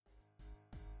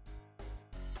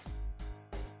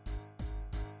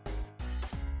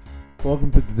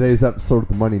Welcome to today's episode of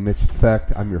the Money Mitch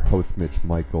Effect. I'm your host, Mitch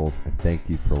Michaels, and thank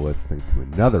you for listening to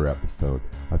another episode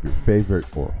of your favorite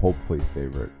or hopefully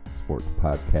favorite sports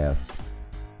podcast.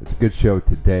 It's a good show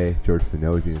today. George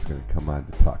Finozzi is going to come on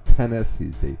to talk tennis.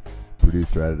 He's the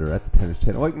producer editor at the Tennis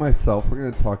Channel. Like myself, we're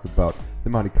going to talk about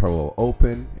the Monte Carlo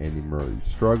Open, Andy Murray's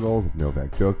struggles, Novak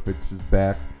Djokovic is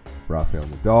back, Rafael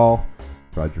Nadal,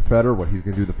 Roger Federer, what he's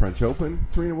going to do at the French Open.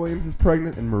 Serena Williams is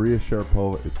pregnant, and Maria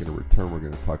Sharapova is going to return. We're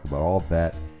going to talk about all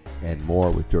that and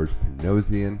more with George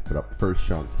Panosian. But up first,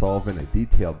 Sean Sullivan, a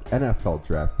detailed NFL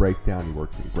draft breakdown. He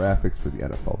works in graphics for the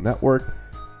NFL Network.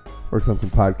 Works on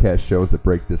some podcast shows that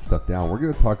break this stuff down. We're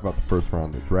going to talk about the first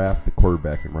round of the draft, the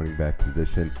quarterback and running back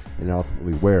position, and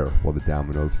ultimately where will the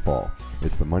dominoes fall.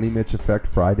 It's the Money Mitch Effect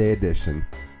Friday edition.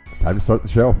 It's time to start the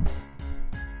show.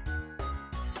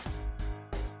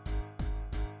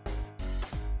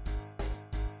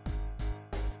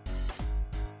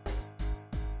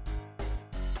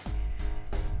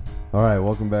 All right,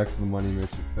 welcome back to the Money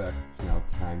Mitch Effect. It's now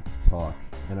time to talk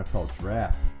NFL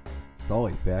Draft.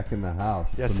 Sully, back in the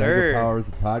house. Yes, the sir. Mega Powers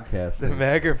of podcasting. The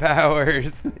Mega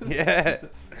Powers.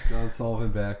 Yes. Sean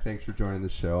Sullivan back. Thanks for joining the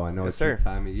show. I know Yes, it's sir. your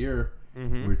time of year.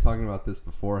 Mm-hmm. We were talking about this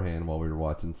beforehand while we were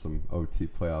watching some OT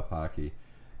playoff hockey,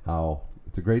 how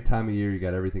it's a great time of year. You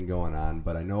got everything going on,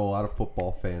 but I know a lot of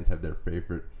football fans have their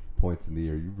favorite points in the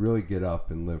year. You really get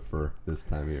up and live for this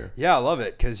time of year. Yeah, I love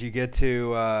it because you get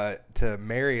to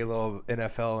marry a little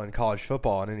NFL and college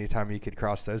football, and anytime you could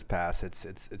cross those paths,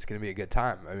 it's going to be a good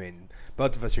time. I mean,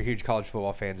 both of us are huge college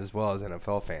football fans as well as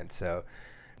NFL fans, so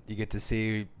you get to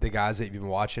see the guys that you've been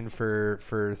watching for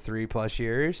 3+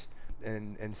 years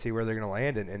and see where they're going to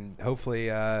land, and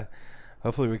hopefully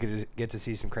we could just get to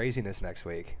see some craziness next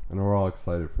week. And we're all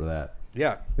excited for that.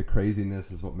 Yeah. The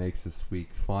craziness is what makes this week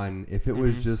fun. If it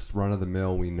was just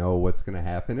run-of-the-mill, we know what's going to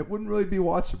happen, it wouldn't really be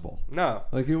watchable. No.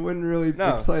 Like, it wouldn't really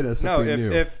excite us if we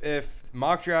knew. If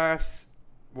mock drafts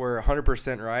were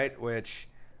 100% right, which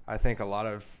I think a lot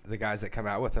of the guys that come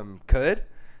out with them could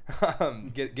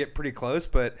get pretty close,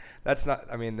 but that's not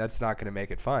going to make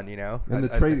it fun, you know. And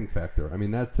the trading factor. I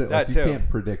mean, that's it. That like, you too. can't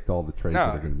predict all the trades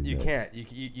that are going to be you made. can't.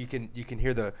 You can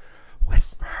hear the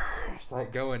whispers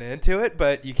like going into it,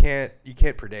 but you can't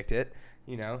predict it.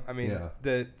 You know, I mean, Yeah.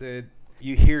 the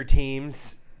you hear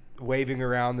teams waving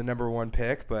around the number one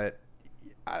pick, but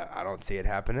I don't see it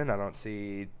happening. I don't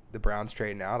see the Browns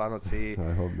trading out. I don't see.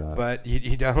 I hope not. But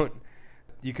you don't.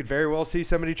 You could very well see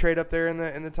somebody trade up there in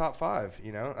the top 5.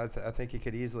 You know, I think it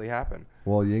could easily happen.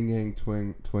 Well, Yin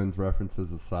Yang Twins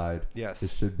references aside, Yes.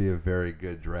 this should be a very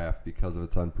good draft because of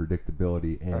its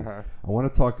unpredictability. And Uh-huh. I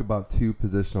want to talk about 2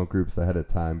 positional groups ahead of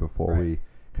time before we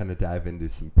kind of dive into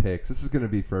some picks. This is going to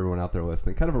be, for everyone out there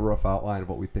listening, kind of a rough outline of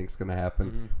what we think is going to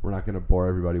happen. Mm-hmm. We're not going to bore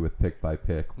everybody with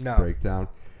pick-by-pick No. breakdown.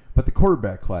 But the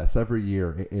quarterback class, every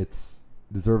year, it's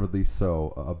deservedly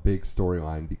so a big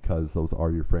storyline because those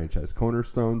are your franchise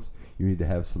cornerstones. You need to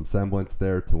have some semblance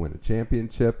there to win a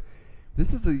championship.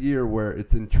 This is a year where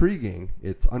it's intriguing,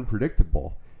 it's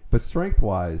unpredictable, but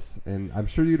strength-wise, and I'm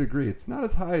sure you'd agree, it's not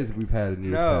as high as we've had in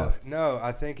years past. No,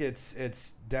 I think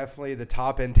it's definitely the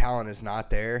top-end talent is not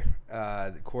there.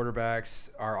 The quarterbacks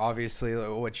are obviously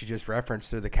what you just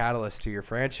referenced. They're the catalyst to your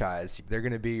franchise. They're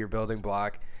going to be your building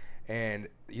block. And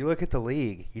you look at the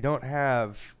league, you don't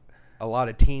have a lot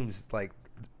of teams like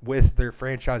with their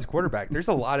franchise quarterback. There's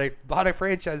a lot of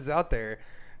franchises out there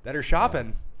that are shopping.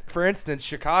 Yeah. For instance,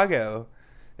 Chicago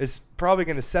is probably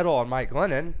going to settle on Mike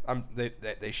Glennon.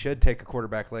 They should take a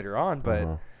quarterback later on,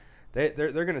 but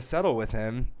they're going to settle with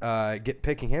him,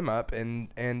 picking him up,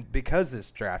 and because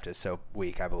this draft is so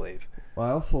weak, I believe. Well,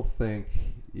 I also think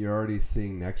you're already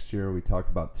seeing next year. We talked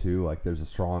about too, like there's a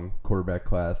strong quarterback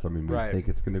class. I mean, we think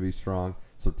it's going to be strong.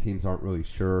 So teams aren't really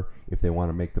sure if they want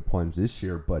to make the plunge this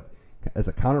year. But as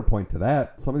a counterpoint to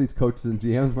that, some of these coaches and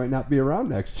GMs might not be around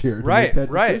next year to make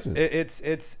that decision.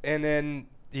 It's and then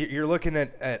you're looking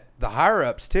at the higher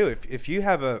ups too. If you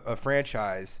have a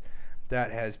franchise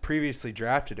that has previously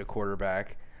drafted a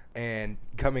quarterback and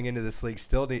coming into this league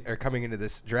coming into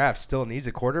this draft still needs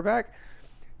a quarterback,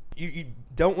 you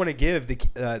don't want to give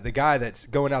the guy that's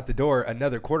going out the door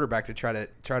another quarterback to try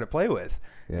to play with,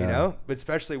 you know. But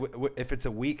especially if it's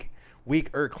a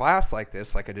weaker class like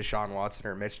this, like a Deshaun Watson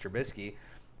or Mitch Trubisky,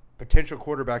 potential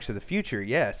quarterbacks of the future,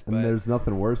 yes. And there's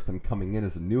nothing worse than coming in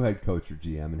as a new head coach or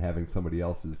GM and having somebody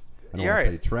else's, I don't want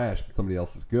to say trash, but somebody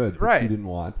else's good that you didn't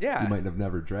want. Yeah. You might have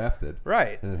never drafted.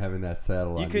 Right. And then having that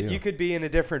saddle on you. You could be in a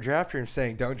different draft room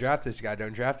saying, don't draft this guy,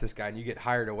 and you get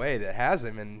hired away that has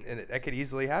him, and that could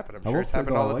easily happen. I'm sure it's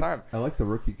happened all the time. I like the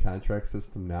rookie contract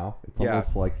system now. It's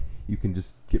almost like you can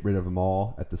just get rid of them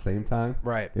all at the same time.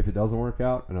 Right. If it doesn't work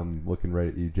out, and I'm looking right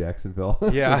at you, Jacksonville.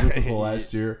 Yeah. This is the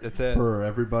last year. That's it. For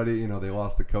everybody. You know, they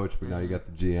lost the coach, but now you got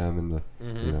the GM and the,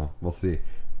 you know, we'll see.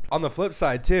 On the flip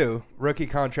side, too, rookie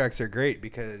contracts are great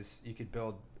because you could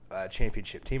build a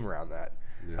championship team around that.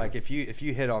 Yeah. Like if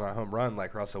you hit on a home run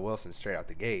like Russell Wilson straight out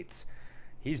the gates,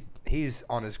 he's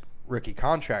on his rookie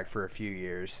contract for a few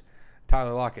years.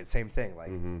 Tyler Lockett, same thing.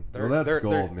 Like, well, that's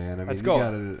gold, man. I mean, that's you gold.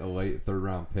 got a late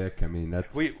third-round pick. I mean,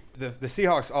 that's the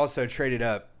Seahawks also traded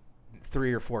up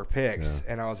 3 or 4 picks,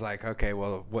 and I was like, okay,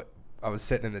 well, what? I was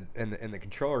sitting in the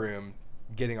control room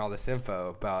getting all this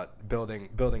info about building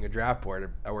a draft board.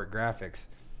 I work graphics,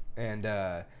 and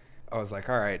I was like,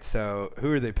 all right, so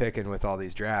who are they picking with all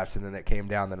these drafts? And then it came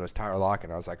down that it was Tyler Lockett.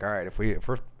 And I was like, all right, if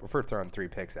we're throwing 3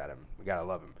 picks at him, we gotta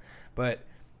love him. But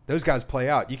those guys play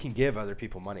out. You can give other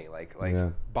people money, like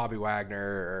Bobby Wagner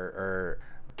or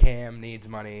Cam needs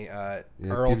money.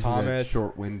 Earl Thomas. That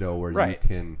short window where you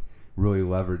can really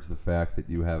leverage the fact that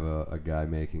you have a guy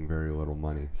making very little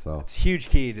money. So it's huge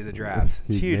key to the draft.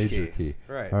 It's huge key.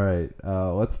 Right. All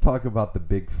right. Let's talk about the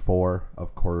big 4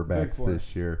 of quarterbacks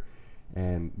this year.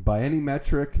 And by any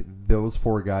metric, those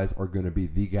 4 guys are going to be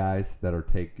the guys that are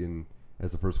taken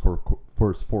as the first 4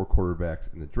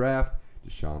 quarterbacks in the draft.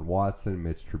 Deshaun Watson,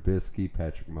 Mitch Trubisky,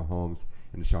 Patrick Mahomes,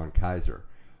 and Deshaun Kaiser.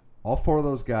 All 4 of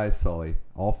those guys, Sully,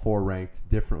 all 4 ranked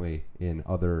differently in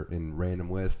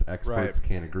random lists. Experts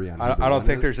can't agree on. I don't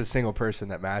think there's a single person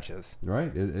that matches.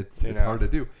 Right, it's hard to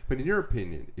do. But in your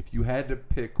opinion, if you had to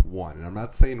pick one, and I'm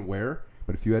not saying where,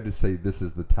 but if you had to say this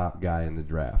is the top guy in the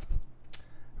draft,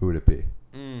 who would it be?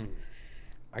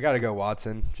 I got to go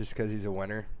Watson, just because he's a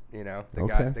winner. You know,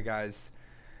 the guy's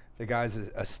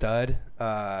a stud.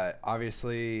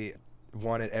 Obviously,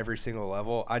 won at every single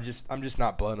level. I'm just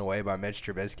not blown away by Mitch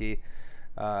Trubisky.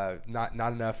 Not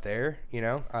enough there. You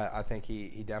know, I think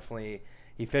he definitely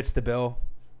fits the bill.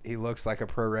 He looks like a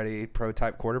pro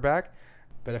type quarterback.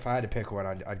 But if I had to pick one,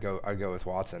 I'd go with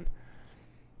Watson.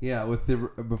 Yeah,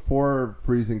 before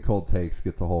freezing cold takes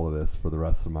gets a hold of this for the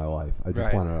rest of my life, I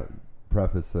just want to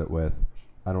preface it with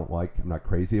I'm not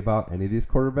crazy about any of these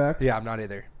quarterbacks. Yeah, I'm not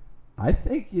either. I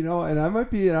think, and I might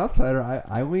be an outsider,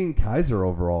 I lean Kaiser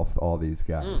over all these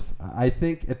guys. I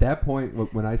think at that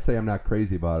point, when I say I'm not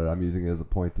crazy about it, I'm using it as a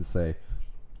point to say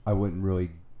I wouldn't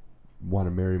really want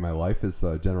to marry my life as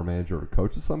a general manager or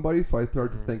coach of somebody. So I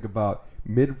start to think about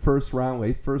mid-first round,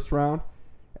 late first round.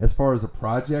 As far as a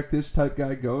project-ish type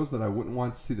guy goes that I wouldn't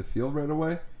want to see the field right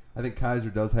away, I think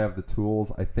Kaiser does have the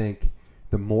tools. I think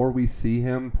the more we see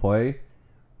him play,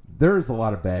 there's a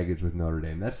lot of baggage with Notre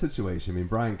Dame. That situation, I mean,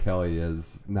 Brian Kelly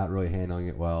is not really handling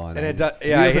it well. And it does,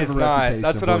 he's not.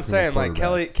 That's what I'm saying. Like,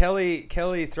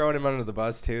 Kelly throwing him under the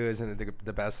bus, too, isn't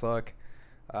the best look.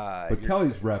 But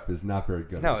Kelly's rep is not very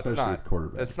good, no, especially it's not. with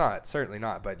quarterbacks. It's not. Certainly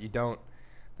not. But you don't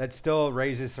 – that still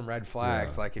raises some red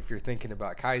flags. Like, if you're thinking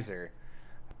about Kaiser,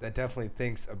 that definitely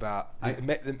thinks about –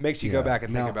 it makes you go back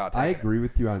and think about I agree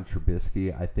with you on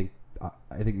Trubisky. I think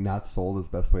not sold is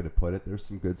the best way to put it. There's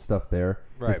some good stuff there.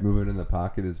 Right. His movement in the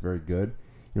pocket is very good.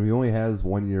 He only has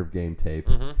 1 year of game tape,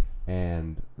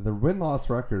 and the win-loss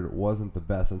record wasn't the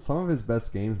best. And some of his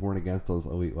best games weren't against those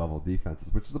elite-level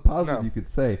defenses, which is a positive you could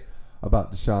say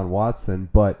about Deshaun Watson.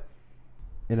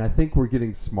 And I think we're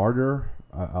getting smarter.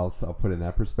 I'll put it in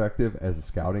that perspective as a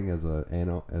scouting, as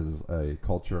a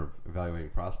culture of evaluating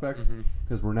prospects,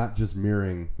 because we're not just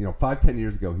mirroring. 5-10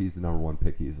 years ago, he's the number 1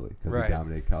 pick easily because he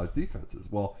dominated college defenses.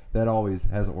 Well, that always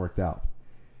hasn't worked out,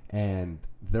 and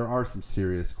there are some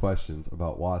serious questions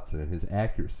about Watson and his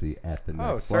accuracy at the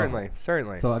next level.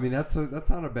 Certainly. So I mean, that's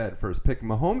not a bad first pick.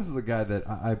 Mahomes is a guy that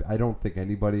I don't think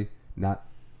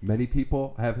many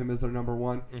people have him as their number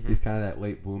 1. He's kind of that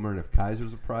late bloomer, and if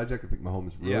Kaiser's a project, I think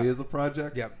Mahomes really is a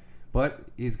project. Yep. But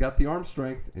he's got the arm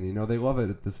strength, and they love it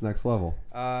at this next level.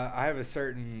 I have a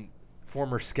certain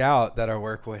former scout that I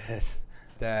work with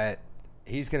that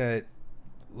he's going to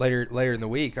later in the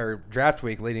week or draft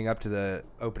week leading up to the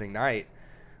opening night,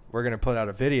 we're going to put out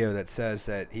a video that says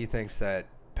that he thinks that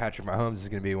Patrick Mahomes is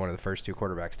going to be one of the first 2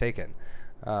 quarterbacks taken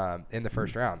in the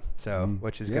first round. So,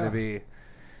 which is going to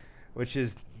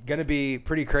be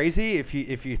pretty crazy if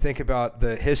you think about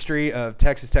the history of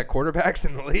Texas Tech quarterbacks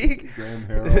in the league. Graham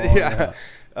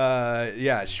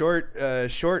Harrell.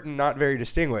 Short and not very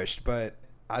distinguished, but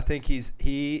I think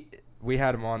we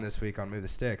had him on this week on Move the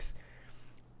Sticks.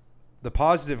 The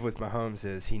positive with Mahomes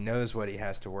is he knows what he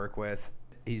has to work with.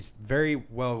 He's very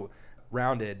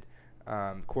well-rounded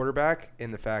quarterback in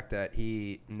the fact that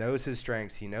he knows his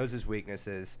strengths, he knows his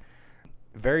weaknesses.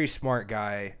 Very smart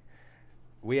guy.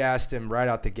 We asked him right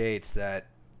out the gates that,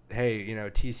 hey,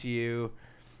 TCU,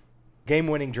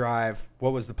 game-winning drive.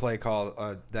 What was the play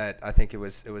call that I think it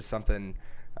was something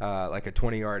like a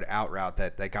 20-yard out route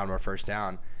that got him a first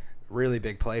down. Really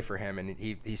big play for him, and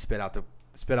he spit out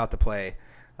the play.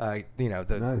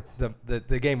 Nice.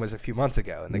 The game was a few months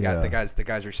ago, and the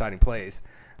guys are citing plays.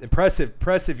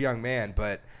 Impressive young man,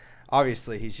 but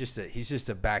obviously he's just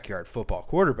a backyard football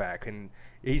quarterback, and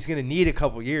he's going to need a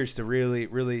couple years to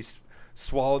really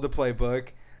swallow the playbook,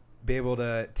 be able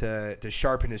to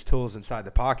sharpen his tools inside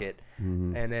the pocket,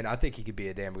 and then I think he could be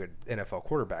a damn good NFL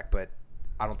quarterback, but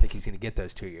I don't think he's going to get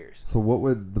those 2 years. So what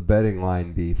would the betting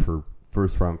line be for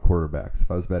first-round quarterbacks?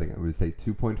 If I was betting, I would say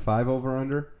 2.5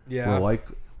 over/under. Yeah.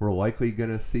 We're likely going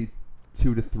to see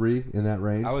 2 to 3 in that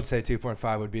range. I would say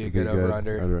 2.5 would be a good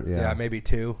over/under. Yeah, maybe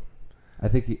 2. I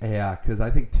think because I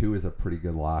think 2 is a pretty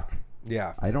good lock.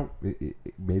 Yeah. I don't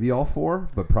maybe all 4,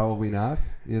 but probably not.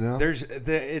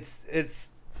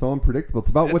 It's so unpredictable. It's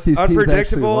about what these teams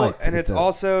actually like. And it's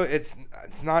also it's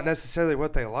not necessarily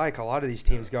what they like. A lot of these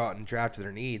teams go out and draft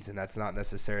their needs, and that's not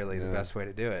necessarily the best way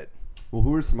to do it. Well,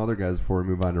 who are some other guys before we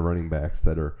move on to running backs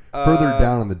that are further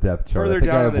down on the depth chart? Further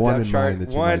down on the depth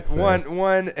chart.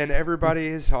 One, and everybody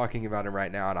is talking about him right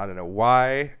now, and I don't know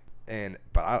why.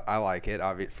 But I like it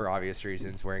for obvious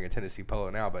reasons. Wearing a Tennessee polo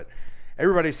now, but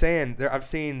everybody's saying I've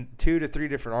seen 2 to 3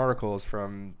 different articles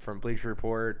from Bleacher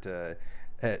Report,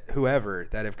 whoever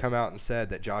that have come out and said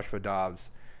that Joshua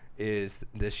Dobbs is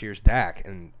this year's Dak,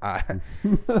 and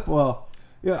well.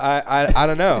 Yeah, I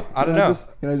don't know.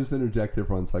 Can I just interject here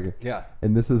for 1 second? Yeah.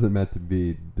 And this isn't meant to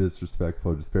be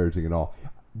disrespectful or disparaging at all.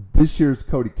 This year's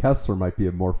Cody Kessler might be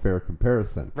a more fair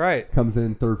comparison. Right. Comes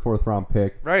in 3rd, 4th round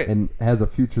pick. Right. And has a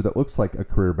future that looks like a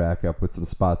career backup with some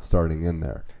spots starting in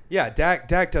there. Yeah,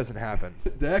 Dak doesn't happen.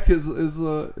 Dak is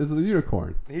a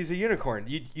unicorn. He's a unicorn.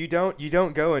 You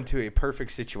don't go into a perfect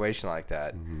situation like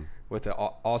that with an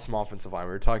awesome offensive line.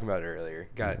 We were talking about it earlier.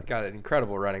 Got an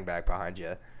incredible running back behind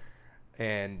you.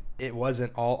 And it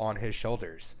wasn't all on his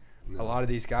shoulders. No. A lot of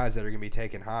these guys that are going to be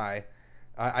taken high,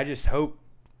 I just hope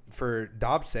for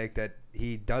Dobbs' sake that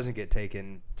he doesn't get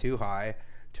taken too high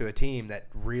to a team that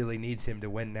really needs him to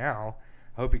win now.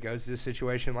 I hope he goes to a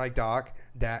situation like Dak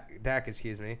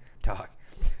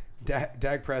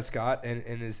Prescott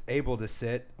and is able to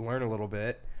sit, learn a little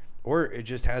bit, or it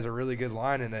just has a really good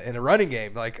line in a running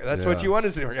game. Like that's what you want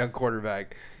as a young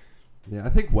quarterback. Yeah, I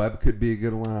think Webb could be a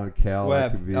good one out of Cal.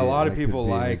 Webb. A lot of people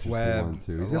like Webb.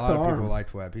 He's got the arm. People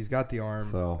liked Webb. He's got the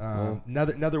arm. So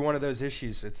another one of those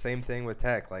issues. It's same thing with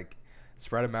Tech. Like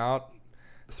spread them out,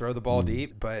 throw the ball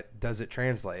deep, but does it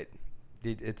translate?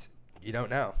 You don't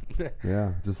know.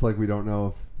 Yeah, just like we don't know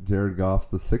if Jared Goff's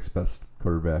the 6th best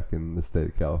quarterback in the state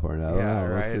of California. I don't know.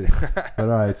 Right. We'll see. But all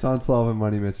right, Sean Sullivan,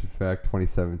 Money Mitch Effect,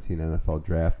 2017 NFL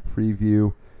Draft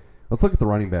Preview. Let's look at the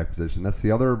running back position. That's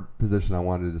the other position I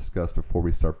wanted to discuss before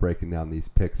we start breaking down these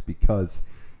picks because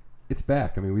it's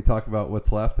back. I mean, we talk about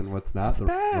what's left and what's not. The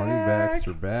running backs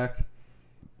are back.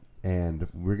 And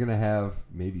we're going to have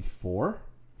maybe 4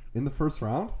 in the first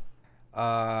round.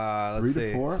 Let's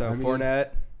see. 4. So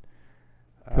Fournette,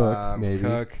 Cook, maybe.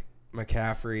 Cook,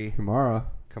 McCaffrey, Kamara.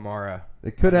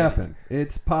 It could happen.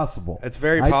 It's possible. It's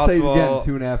very possible. I'd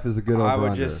say getting 2.5 is a good over-under. I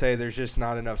would just say there's just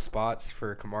not enough spots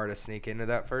for Kamara to sneak into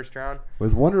that first round.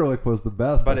 Wonderlic was the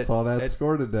best. I saw that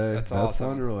score today. That's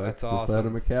awesome. Wonderlic. That's just awesome. Just out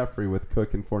of McCaffrey with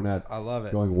Cook and Fournette. I love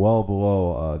it. Going well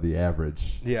below the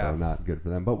average. Yeah. So not good for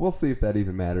them. But we'll see if that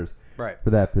even matters for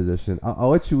that position. I'll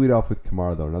let you lead off with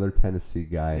Kamara, though. Another Tennessee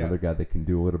guy. Another guy that can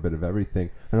do a little bit of everything.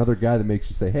 Another guy that makes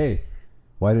you say, hey,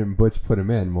 why didn't Butch put him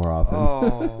in more often?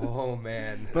 Oh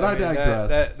man! But I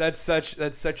digress. That's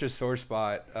such a sore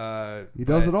spot. He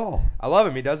does it all. I love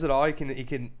him. He does it all. He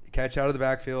can catch out of the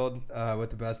backfield with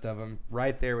the best of them.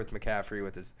 Right there with McCaffrey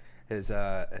with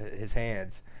his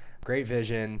hands. Great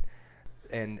vision,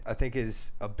 and I think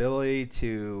his ability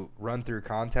to run through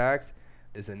contact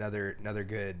is another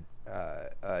good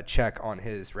check on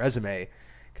his resume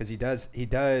because he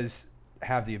does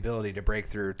have the ability to break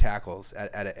through tackles at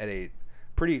a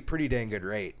pretty dang good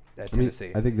rate at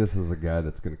Tennessee. I think this is a guy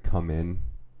that's going to come in,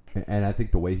 and I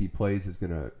think the way he plays is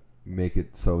going to make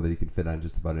it so that he can fit on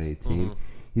just about any team. Mm-hmm.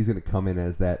 He's going to come in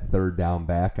as that third down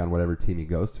back on whatever team he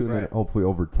goes to, and then hopefully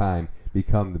over time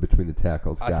become the between the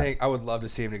tackles guy. I think I would love to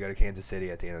see him to go to Kansas City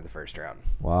at the end of the first round.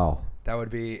 Wow. That would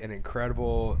be an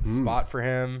incredible spot for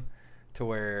him to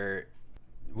where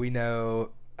we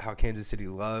know how Kansas City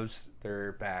loves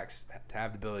their backs to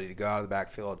have the ability to go out of the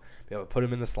backfield, be able to put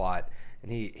him in the slot,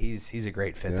 and he's a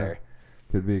great fit there.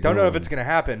 Could be. Don't know if it's going to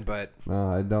happen, but no,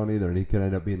 I don't either. And he could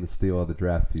end up being the steal of the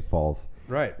draft if he falls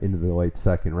into the late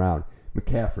second round.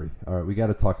 McCaffrey. All right, we got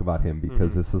to talk about him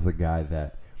because this is a guy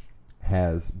that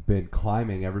has been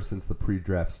climbing ever since the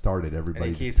pre-draft started. Everybody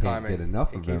And he just keeps can't climbing. get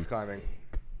enough He of him. keeps climbing.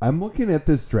 I'm looking at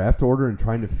this draft order and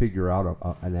trying to figure out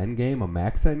an end game, a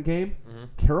max end game.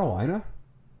 Carolina,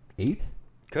 8?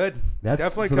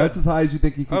 Definitely could. That's as high as you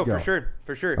think he could go. Oh,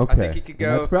 for sure. Okay. I think he could And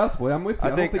go. that's possible. I'm with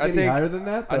you. I don't think any higher than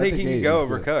that. I think he can 8 go is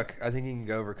over good. Cook. I think he can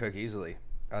go over Cook easily.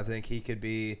 I think he could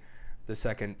be the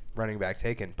second running back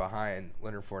taken behind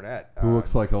Leonard Fournette. Who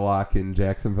looks like a lock in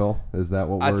Jacksonville? Is that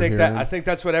what we're hearing? I think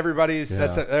that's what everybody's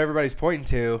Yeah. everybody's pointing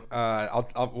to.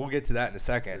 We'll get to that in a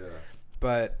second. Yeah.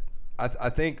 But I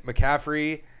think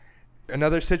McCaffrey,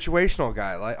 another situational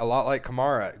guy, like a lot like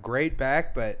Kamara, great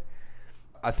back, but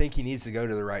I think he needs to go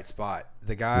to the right spot.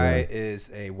 The guy is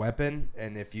a weapon,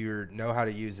 and if you know how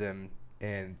to use him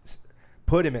and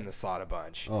put him in the slot a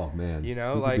bunch, Oh man, you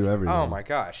know, He could like, do everything. oh my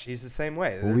gosh, he's the same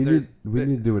way. Well, we need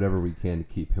to do whatever we can to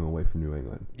keep him away from New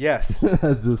England. Yes,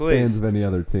 As just please. fans of any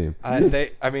other team.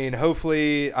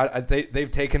 Hopefully,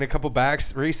 they've taken a couple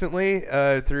backs recently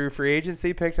through free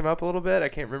agency, picked him up a little bit. I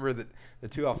can't remember the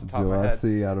two off the top of my head.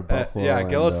 Gillespie out of Buffalo. Yeah, and,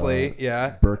 Gillislee,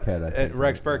 yeah. Burkhead, I think.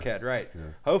 Rex Burkhead, right. Yeah.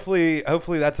 Hopefully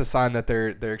that's a sign that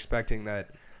they're expecting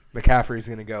that McCaffrey's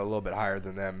going to go a little bit higher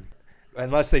than them,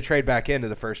 unless they trade back into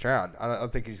the first round. I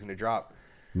don't think he's going to drop.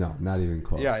 No, not even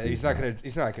close. Yeah, he's not going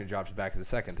to drop to back to the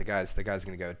second. The guy's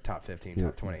going to go top 15,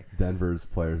 top 20. Denver's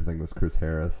players, I think it was Chris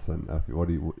Harris, and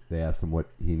they asked him what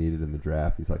he needed in the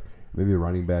draft. He's like, maybe a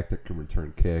running back that can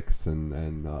return kicks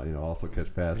and also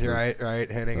catch passes.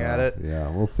 Right, hinting at it. Yeah,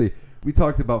 we'll see. We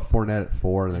talked about Fournette at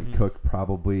 4, and then Cook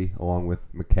probably along with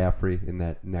McCaffrey in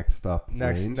that next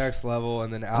range. Next level,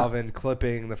 and then Alvin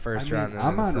clipping the first round. And I'm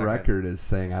then the on second. record as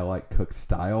saying I like Cook's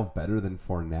style better than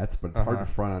Fournette's, but it's hard to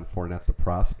front on Fournette the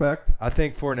prospect. I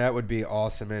think Fournette would be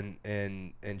awesome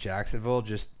in Jacksonville.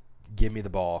 Just give me the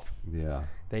ball. Yeah.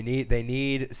 They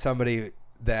need somebody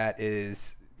that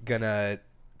is gonna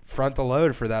front the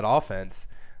load for that offense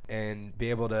and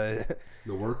be able to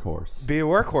The workhorse. be a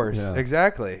workhorse. Yeah.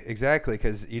 Exactly,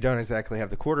 because you don't exactly have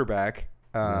the quarterback,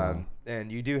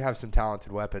 and you do have some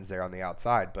talented weapons there on the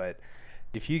outside. But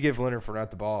if you give Leonard Fournette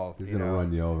the ball, He's going to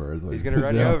run you over. He's going to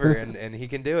run you over, and he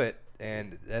can do it.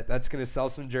 And that's going to sell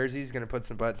some jerseys, going to put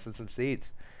some butts in some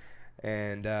seats.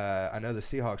 And I know the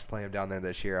Seahawks play him down there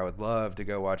this year. I would love to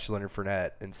go watch Leonard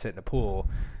Fournette and sit in a pool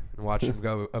and watch him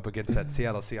go up against that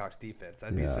Seattle Seahawks defense.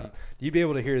 That'd be you'd be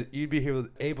able to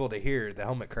hear the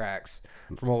helmet cracks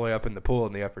from all the way up in the pool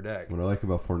in the upper deck. What I like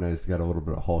about Fournette is he's got a little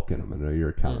bit of Hulk in him. I know you're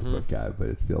a comic book guy, but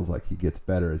it feels like he gets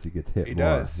better as he gets hit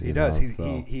more. He does.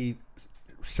 He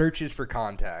searches for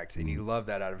contact, and you love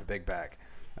that out of a big back.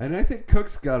 And I think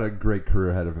Cook's got a great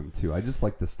career ahead of him too. I just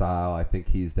like the style. I think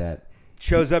he's that.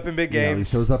 Shows up in big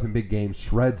games. He shows up in big games,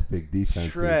 shreds big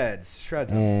defenses. Shreds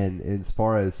them. And as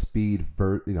far as speed,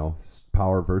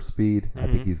 power versus speed, I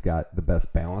think he's got the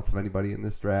best balance of anybody in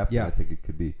this draft. Yeah. And I think it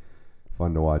could be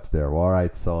fun to watch there. Well, all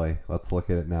right, Sully, let's look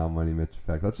at it now, Money Mitch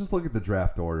Effect. Let's just look at the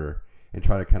draft order and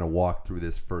try to kind of walk through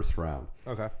this first round.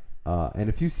 Okay. And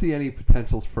if you see any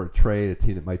potentials for a trade, a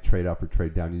team that might trade up or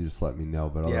trade down, you just let me know.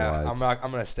 But otherwise,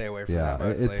 I'm gonna stay away from that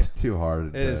mostly. it's too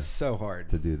hard. It is so hard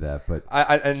to do that. But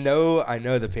I know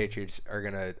the Patriots are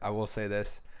gonna. I will say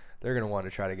this: they're gonna want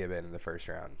to try to get in the first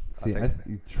round.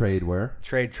 Trade where?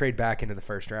 Trade back into the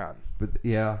first round. But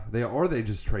they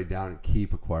just trade down and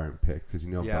keep acquiring picks because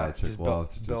Belichick just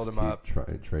loves to build just them up.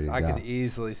 Trading I down. could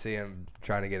easily see him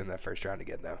trying to get in that first round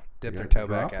again, though. Dip their toe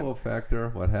back in. Factor.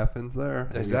 What happens there?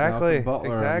 Exactly.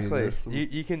 Exactly.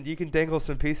 You can dangle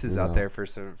some pieces out there for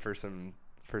some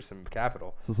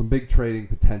capital. So some big trading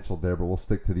potential there, but we'll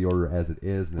stick to the order as it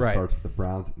is. And it starts with the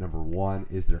Browns at number 1.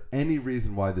 Is there any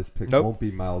reason why this pick won't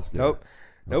be Myles Garrett?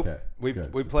 Nope. Okay,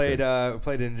 we played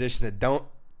an edition of Don't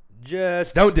Do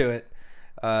It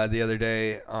the other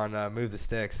day on Move the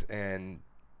Sticks, and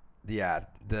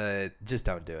just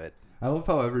don't do it. I love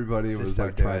how everybody was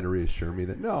trying to reassure me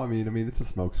that it's a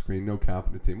smokescreen, no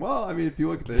confident team. Well, if you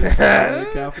look at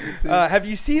the confident team. Have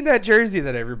you seen that jersey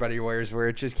that everybody wears where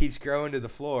it just keeps growing to the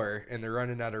floor and they're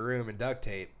running out of room and duct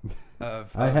tape?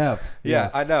 I have. Yeah,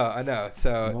 yes. I know.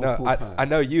 So I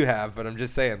know you have, but I'm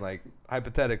just saying, like,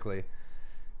 hypothetically,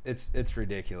 it's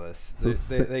ridiculous.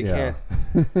 They can't.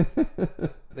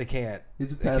 They can't.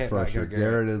 He's a pass rusher.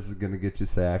 Garrett is going to get you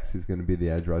sacks. He's going to be the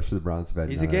edge rusher. The Browns have had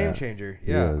He's a game changer.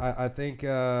 Yeah, I think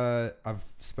I've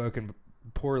spoken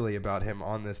poorly about him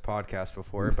on this podcast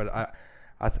before, but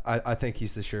I think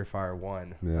he's the surefire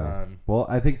one. Yeah. Well,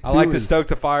 I think I like to stoke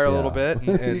the fire a little bit.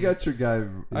 And you got your guy.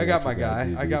 I got my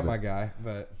guy.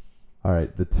 But all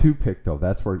right, the 2 pick though.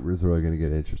 That's where it was really going to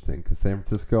get interesting because San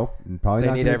Francisco probably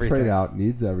not going to trade out.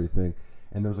 Needs everything.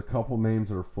 And there's a couple names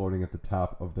that are floating at the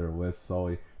top of their list.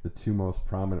 Sully, the two most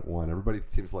prominent one. Everybody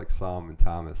seems like Solomon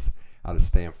Thomas out of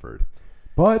Stanford.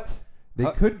 But they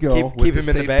could go keep him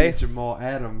in the Bay. Jamal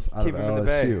Adams out Keep of him in the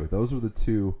Bay. LSU. Those are the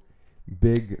two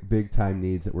big time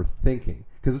needs that we're thinking.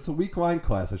 Because it's a weak line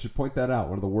class. I should point that out.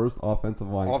 One of the worst offensive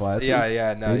line classes.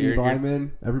 Yeah. No, they need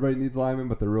linemen. Everybody needs linemen,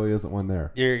 but there really isn't one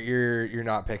there. You're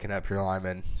not picking up your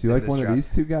linemen. Do you like one of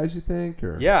these two guys, you think?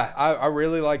 Or? Yeah, I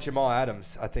really like Jamal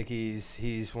Adams. I think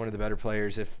he's one of the better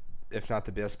players, if not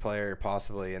the best player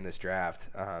possibly in this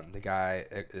draft. The guy,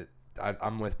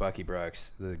 I'm with Bucky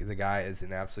Brooks. The guy is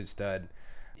an absolute stud.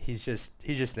 He's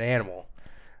just an animal.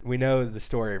 We know the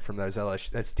story from those LSU.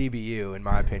 That's DBU, in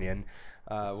my opinion.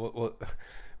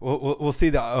 We'll see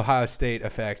the Ohio State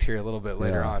effect here a little bit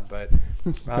later on, but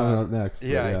coming up next.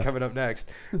 Coming up next.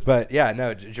 But yeah,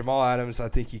 no, Jamal Adams, I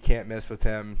think you can't miss with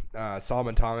him.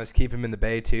 Solomon Thomas, keep him in the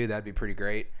Bay too. That'd be pretty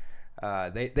great.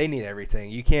 They need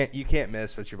everything. You can't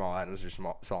miss with Jamal Adams or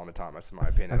Solomon Thomas, in my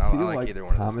opinion. I like either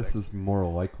one. Thomas of those is more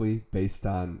likely based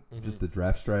on just the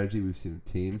draft strategy we've seen with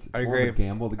teams. It's I more agree. of a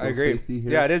gamble to go safety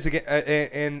here. Yeah, it is.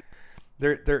 And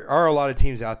there are a lot of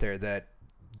teams out there that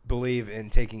believe in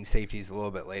taking safeties a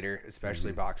little bit later,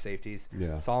 especially box safeties.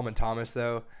 Yeah. Solomon Thomas,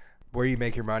 though, where you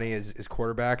make your money is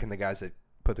quarterback and the guys that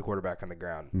put the quarterback on the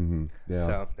ground. Mm-hmm. Yeah.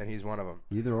 So, and he's one of them.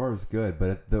 Either or is good,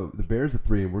 but the Bears at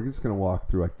 3, and we're just going to walk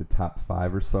through like the top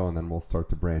 5 or so, and then we'll start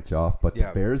to branch off. But the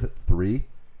Bears at 3,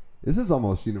 this is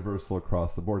almost universal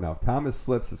across the board. Now, if Thomas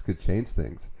slips, this could change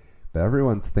things. But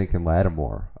everyone's thinking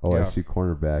Lattimore, OSU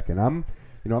cornerback, and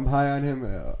I'm high on him,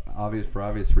 for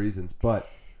obvious reasons, but.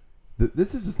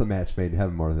 This is just a match made in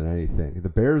heaven more than anything. The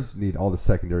Bears need all the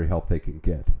secondary help they can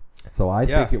get. So I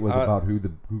think it was about who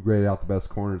graded out the best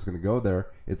corner is going to go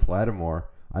there. It's Lattimore.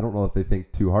 I don't know if they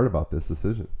think too hard about this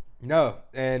decision. No,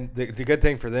 and the good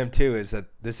thing for them, too, is that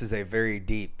this is a very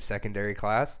deep secondary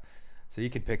class. So you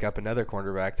could pick up another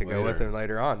cornerback to go with them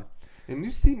later on. And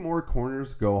you see more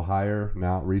corners go higher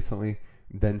now recently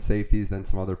than safeties, than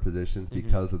some other positions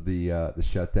because of the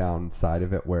shutdown side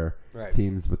of it, where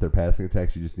teams with their passing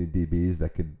attacks, you just need DBs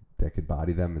that could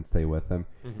body them and stay with them.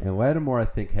 And Lattimore, I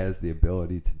think, has the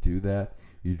ability to do that.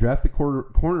 You draft the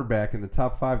cornerback in the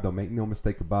top 5, though. Make no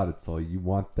mistake about it. So you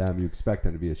want them, you expect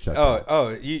them to be a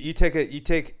shutdown. You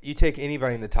take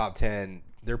anybody in the top 10,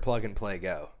 they're plug and play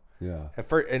go. Yeah,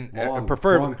 long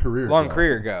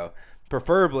career go.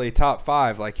 Preferably top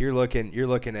 5, like you're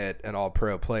looking at an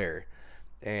all-pro player.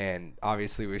 And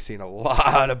obviously we've seen a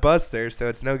lot of busts there, so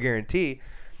it's no guarantee.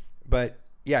 But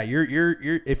yeah, you're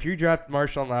if you draft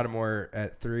Marshawn Lattimore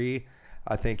at 3,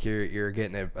 I think you're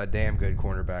getting a damn good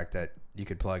cornerback that you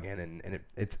could plug in, and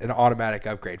it's an automatic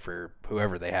upgrade for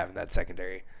whoever they have in that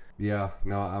secondary. Yeah,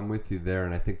 no, I'm with you there,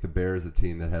 and I think the Bears, a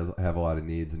team that have a lot of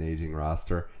needs, an aging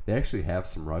roster. They actually have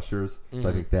some rushers, so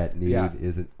I think that need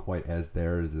isn't quite as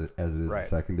there as it is in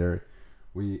secondary.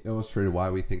 We illustrated why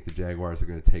we think the Jaguars are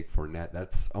going to take Fournette.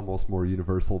 That's almost more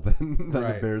universal than the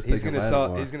Bears taking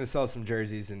Lattimore. He's going to sell some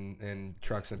jerseys and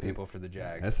trucks and people for the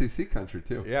Jags. SEC country,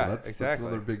 too. Yeah, so that's exactly.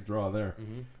 That's another big draw there.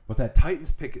 But that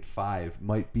Titans pick at 5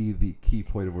 might be the key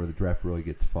point of where the draft really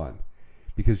gets fun.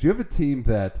 Because you have a team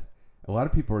that a lot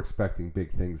of people are expecting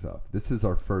big things of. This is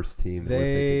our first team that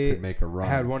we're thinking could make a run.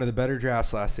 Had one of the better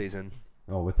drafts last season.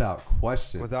 Oh, without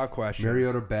question.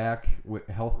 Mariota back,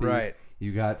 healthy. Right.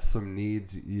 You got some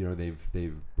needs. You know,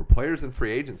 they've were players in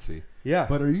free agency. Yeah.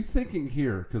 But are you thinking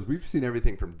here, because we've seen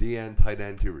everything from DN, tight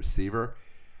end to receiver.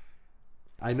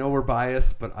 I know we're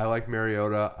biased, but I like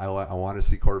Mariota. I want to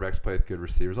see quarterbacks play with good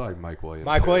receivers. I like Mike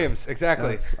Williams. Williams,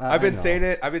 exactly. I've been saying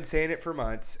it for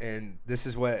months, and this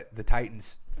is what the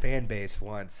Titans fan base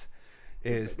wants.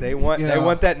 Is they want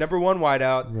that number 1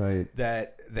 wideout. Right.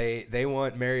 That they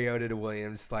want Mariota to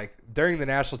Williams. Like during the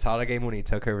national title game when he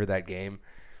took over that game.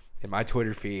 And my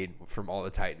Twitter feed from all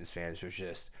the Titans fans was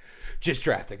just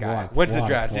draft the guy. When's the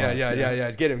draft?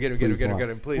 Yeah. Get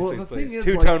him. Please.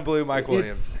 Two-tone blue Mike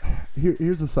Williams.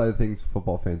 Here's the side of things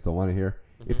football fans don't want to hear.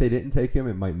 If they didn't take him,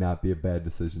 it might not be a bad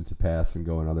decision to pass and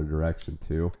go another direction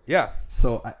too. Yeah.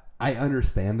 So I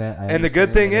understand that. And the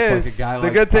good thing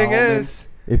is,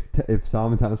 if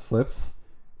Solomon Thomas slips,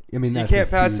 I mean, you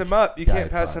can't pass him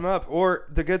up. Or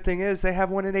the good thing is they have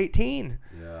one at 18.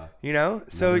 Yeah. You know,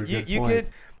 so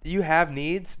you have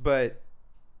needs, but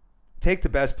take the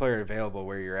best player available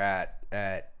where you're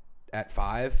at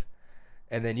 5,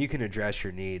 and then you can address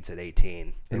your needs at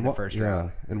 18 in the first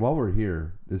round. And while we're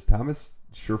here, is Thomas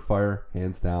surefire,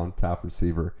 hands down, top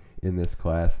receiver in this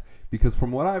class? Because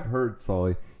from what I've heard,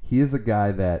 Sully, he is a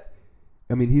guy that,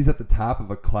 I mean, he's at the top of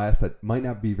a class that might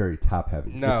not be very top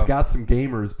heavy. No. It's got some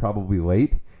gamers probably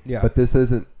late, but this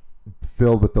isn't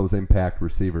filled with those impact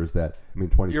receivers that,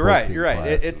 2014 You're right.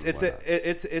 class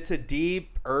It's a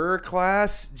deeper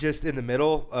class just in the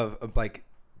middle of like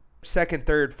second,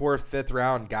 third, fourth, fifth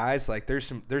round guys. Like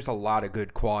there's a lot of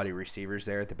good quality receivers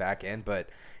there at the back end, but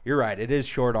you're right. It is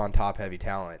short on top heavy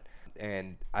talent.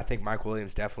 And I think Mike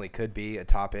Williams definitely could be a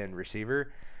top end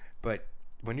receiver, but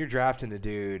when you're drafting a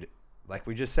dude, like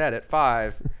we just said, at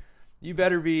 5, you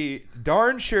better be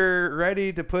darn sure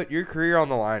ready to put your career on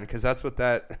the line, because that's what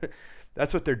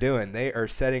they're doing. They are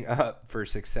setting up for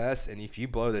success, and if you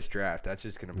blow this draft, that's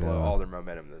just going to blow all their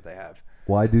momentum that they have.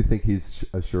 Well, I do think he's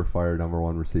a surefire number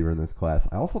 1 receiver in this class.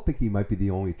 I also think he might be the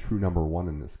only true number 1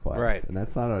 in this class, right? And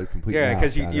that's not a complete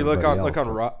because you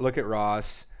look at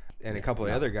Ross and a couple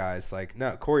of other guys like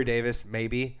Corey Davis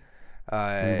maybe.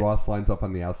 Ross lines up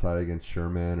on the outside against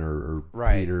Sherman or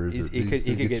Peters. He could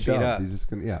get beat up. He's just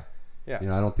gonna I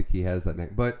don't think he has that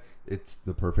name, but it's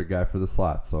the perfect guy for the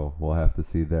slot. So we'll have to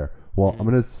see there. Well, I'm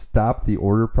gonna stop the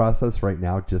order process right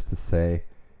now just to say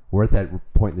we're at that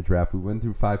point in the draft. We went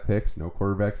through 5 picks, no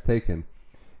quarterbacks taken,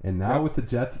 and now with the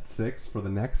Jets at 6 for the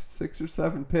next 6 or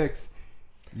 7 picks,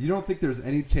 you don't think there's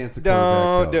any chance of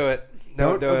quarterback? Don't do it.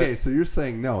 Don't do it. Okay, so you're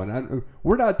saying no, and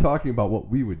we're not talking about what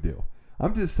we would do.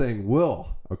 I'm just saying,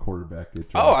 will a quarterback get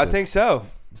drafted? Oh, I think so.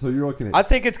 So you're looking at. I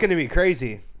think it's going to be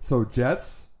crazy. So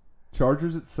Jets,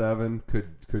 Chargers at 7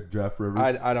 could draft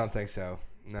Rivers. I don't think so.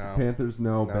 No. Panthers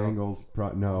no. Bengals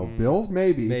no. Bills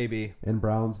maybe. And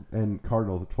Browns and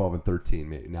Cardinals at 12 and 13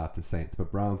 maybe, not the Saints,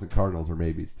 but Browns and Cardinals are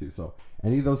maybes too. So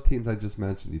any of those teams I just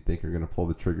mentioned, you think are going to pull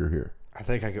the trigger here? I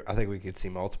think we could see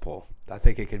multiple. I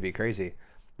think it could be crazy.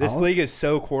 This league is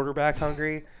so quarterback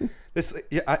hungry.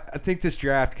 I think this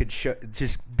draft could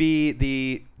just be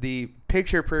the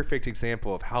picture perfect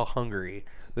example of how hungry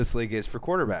this league is for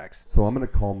quarterbacks. So I'm going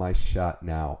to call my shot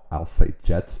now. I'll say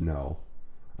Jets no.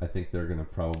 I think they're going to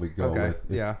probably go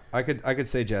with. I could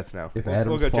say Jets no. If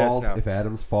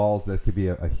Adams falls, that could be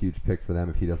a huge pick for them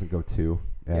if he doesn't go 2.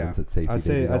 Adams at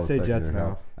safety. I'd say Jets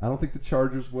no. I don't think the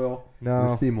Chargers will. No.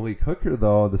 We'll see Malik Hooker,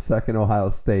 though, the second Ohio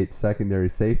State secondary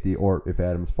safety, or if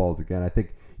Adams falls again, I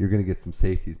think you're going to get some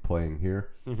safeties playing here.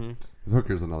 Because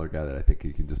Hooker's another guy that I think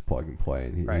you can just plug and play,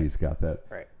 and he's got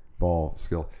that ball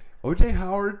skill. O.J.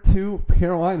 Howard to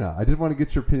Carolina. I did want to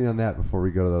get your opinion on that before we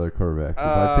go to the other quarterbacks.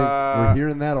 I think we're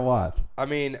hearing that a lot. I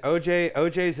mean,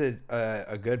 OJ's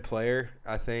a good player.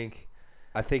 I think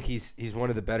he's one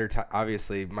of the better.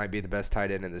 Obviously, might be the best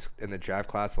tight end in the draft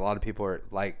class. A lot of people are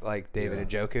like David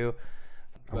Njoku.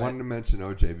 I wanted to mention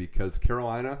OJ because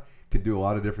Carolina could do a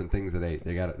lot of different things at 8.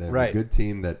 They have a good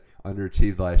team that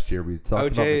underachieved last year. We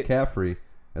talked about McCaffrey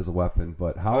as a weapon,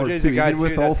 but Howard OJ's a guy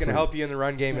too that's going to help you in the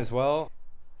run game as well.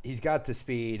 He's got the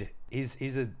speed. He's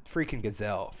a freaking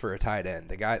gazelle for a tight end.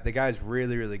 The guy's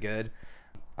really, really good.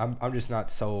 I'm just not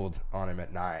sold on him at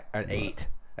 8.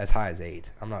 As high as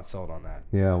 8. I'm not sold on that.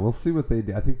 Yeah, we'll see what they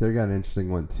do. I think they got an interesting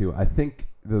one, too. I think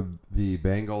the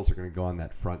Bengals are going to go on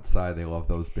that front side. They love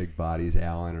those big bodies.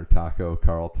 Allen or Taco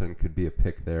Carlton could be a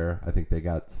pick there. I think they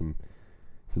got some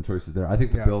choices there. I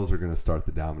think the Bills are going to start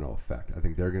the domino effect. I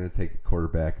think they're going to take a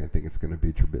quarterback, and I think it's going to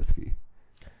be Trubisky.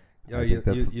 Oh, you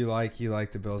like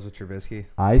the Bills with Trubisky?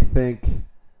 I think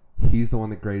he's the one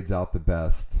that grades out the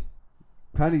best.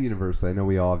 Kind of universally. I know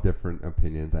we all have different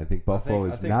opinions. I think Buffalo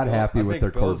is not happy with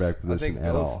their quarterback position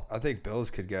at all. I think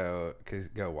Bills could go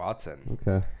Watson.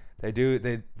 Okay. They do.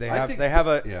 They have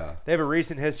a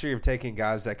recent history of taking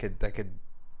guys that could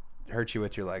hurt you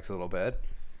with your legs a little bit.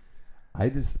 I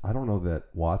don't know that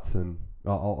Watson.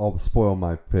 I'll spoil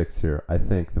my picks here. I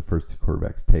think the first 2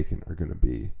 quarterbacks taken are going to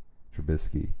be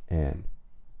Trubisky and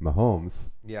Mahomes,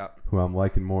 who I'm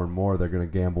liking more and more. They're going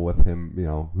to gamble with him.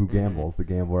 Who gambles? The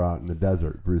gambler out in the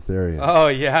desert, Bruce Arians. Oh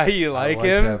yeah, you like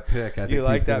him? That pick. I think you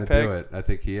like that pick? Do it. I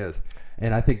think he is,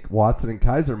 and I think Watson and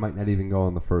Kaiser might not even go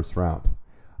in the first round.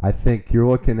 I think you're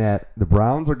looking at the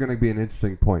Browns are going to be an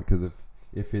interesting point because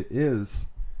if it is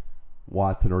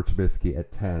Watson or Trubisky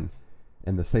at 10,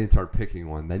 and the Saints aren't picking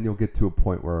one, then you'll get to a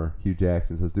point where Hugh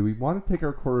Jackson says, "Do we want to take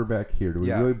our quarterback here? Do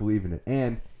we really believe in it?"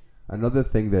 And another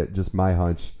thing that just my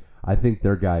hunch, I think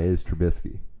their guy is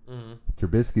Trubisky.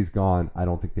 Trubisky's gone. I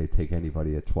don't think they take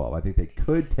anybody at 12. I think they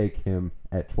could take him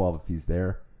at 12 if he's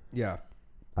there. Yeah.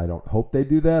 I don't hope they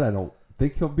do that. I don't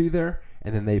think he'll be there.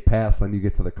 And then they pass. Then you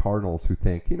get to the Cardinals who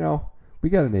think, we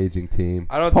got an aging team.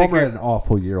 Palmer had an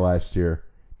awful year last year.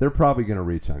 They're probably going to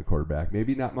reach on quarterback.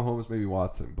 Maybe not Mahomes, maybe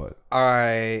Watson. But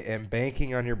I am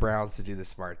banking on your Browns to do the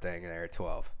smart thing there at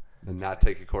 12. And not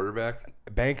take a quarterback?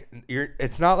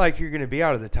 It's not like you're going to be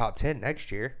out of the top 10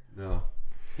 next year. No.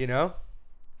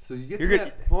 So you get to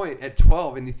that point at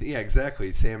 12, and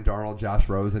exactly. Sam Darnold, Josh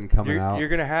Rosen coming out. You're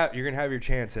gonna have your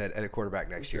chance at a quarterback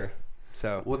next year.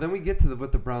 So well, then we get to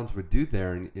what the Browns would do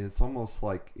there, and it's almost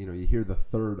like you hear the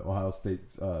third Ohio State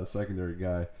secondary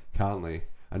guy, Conley,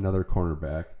 another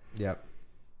cornerback. Yep.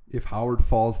 If Howard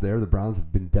falls there, the Browns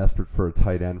have been desperate for a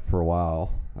tight end for a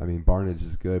while. I mean, Barnidge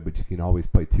is good, but you can always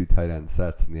play 2 tight end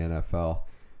sets in the NFL.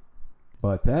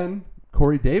 But then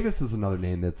Corey Davis is another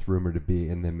name that's rumored to be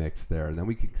in the mix there, and then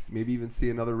we could maybe even see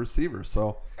another receiver.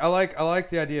 So I like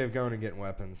the idea of going and getting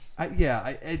weapons.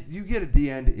 You get a D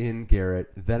end in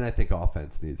Garrett, then I think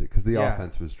offense needs it because the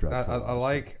offense was dreadful. I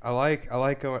like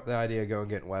the idea of going and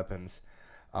getting weapons.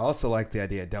 I also like the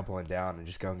idea of doubling down and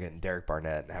just going and getting Derek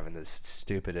Barnett and having the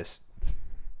stupidest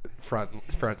front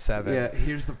seven. Yeah,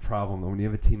 here's the problem. When you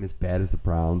have a team as bad as the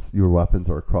Browns, your weapons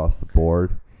are across the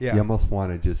board. Yeah. You almost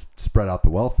want to just spread out the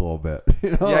wealth a little bit.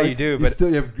 You do, but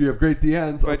you have great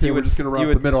DNs. But we're just going to run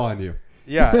up the middle on you.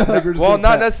 Yeah. Well,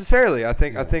 not necessarily. I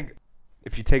think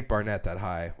if you take Barnett that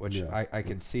high, which I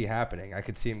can see happening, I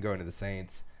could see him going to the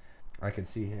Saints. I could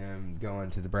see him going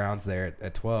to the Browns there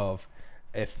at 12.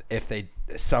 If they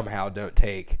somehow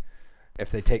take Mitch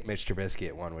Trubisky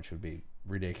at 1, which would be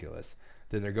ridiculous,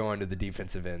 then they're going to the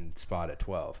defensive end spot at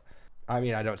 12. I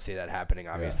mean, I don't see that happening,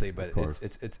 obviously, but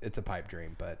it's a pipe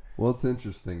dream. But it's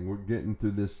interesting. We're getting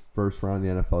through this first round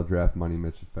of the NFL draft. Money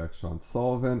Mitch affects Sean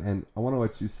Sullivan, and I want to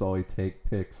let you, Sully, take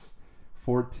picks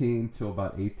 14 to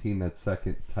about 18. That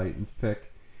second Titans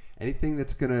pick. Anything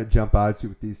that's going to jump out at you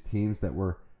with these teams that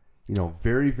were,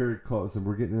 very, very close, and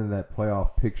we're getting into that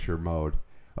playoff picture mode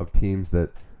of teams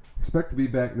that expect to be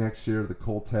back next year. The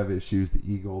Colts have issues. The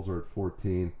Eagles are at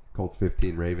 14. Colts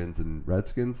 15. Ravens and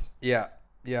Redskins. Yeah,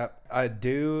 I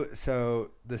do.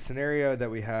 So the scenario that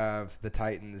we have the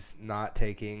Titans not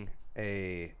taking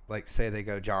say they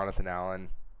go Jonathan Allen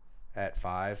at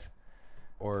 5,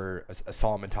 or a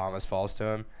Solomon Thomas falls to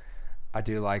him. I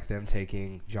do like them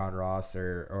taking John Ross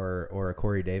or a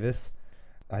Corey Davis.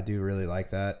 I do really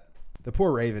like that. The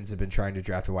poor Ravens have been trying to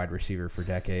draft a wide receiver for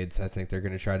decades. I think they're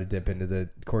going to try to dip into the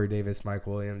Corey Davis, Mike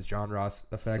Williams, John Ross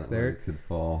effect Something there. Could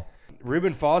fall.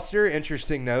 Reuben Foster,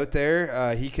 interesting note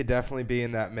there. He could definitely be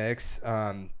in that mix.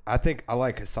 I think I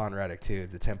like Hassan Reddick too,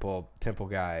 the Temple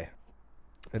guy,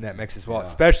 in that mix as well.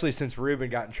 Especially since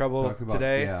Reuben got in trouble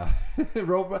today. Yeah,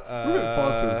 Reuben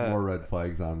Foster has more red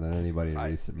flags on than anybody in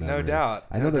recent memory. No doubt.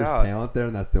 I know there's talent there,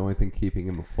 and that's the only thing keeping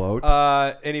him afloat.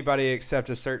 Anybody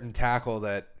except a certain tackle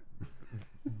that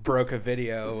broke a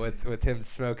video with him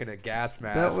smoking a gas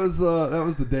mask. That was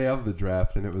the day of the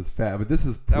draft, and it was fat. But this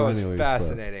is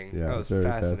fascinating. Yeah, that was very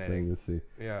fascinating to see.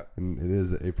 Yeah, and it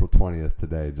is April 20th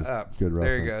today. Just good reference.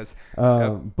 There he goes.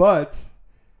 But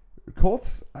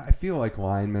Colts, I feel like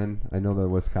linemen. I know the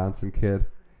Wisconsin kid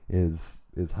is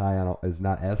not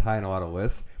as high on a lot of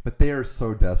lists, but they are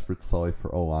so desperate, Sully,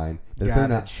 for O-line that they're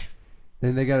not.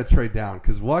 Then they got to trade down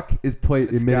because Luck he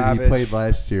played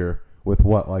last year with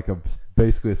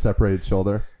basically a separated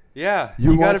shoulder. Yeah,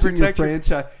 you got to bring your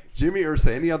franchise. Jimmy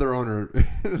Irsay, any other owner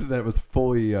that was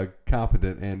fully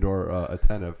competent and or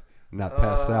attentive, not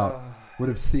passed out, would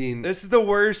have seen. This is the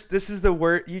worst.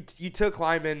 You took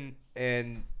linemen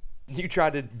and you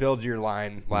tried to build your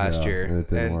line last year,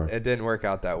 and it didn't work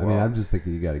out that well. I mean, I'm just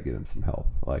thinking you got to get him some help.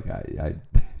 Like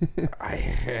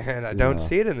I don't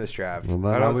see it in this draft.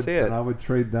 Well, I don't see it. And I would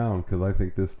trade down because I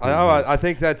think this. I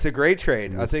think that's a great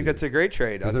trade. I think that's a great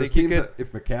trade. I think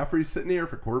if McCaffrey's sitting here,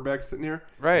 if a quarterback's sitting here,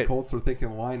 right? The Colts are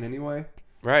thinking line anyway,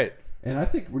 right? And I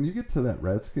think when you get to that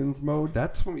Redskins mode,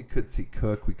 that's when we could see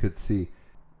Cook. We could see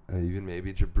even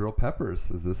maybe Jabril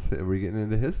Peppers. Are we getting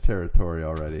into his territory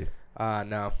already?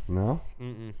 No. No?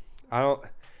 Mm-mm. I don't.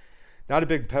 Not a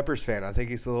big Peppers fan. I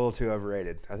think he's a little too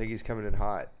overrated. I think he's coming in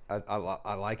hot.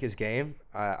 I like his game.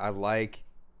 I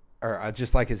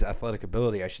just like his athletic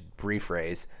ability. I should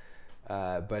rephrase.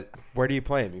 But where do you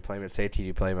play him? You play him at safety? Do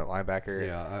you play him at linebacker?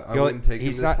 Yeah, I wouldn't take him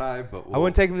this high. But I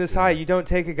wouldn't take him this high. You don't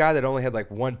take a guy that only had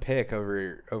one pick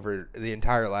over the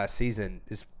entire last season,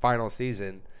 his final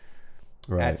season,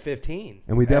 at 15.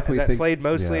 And we definitely played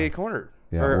mostly a corner.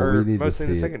 Yeah, or we need mostly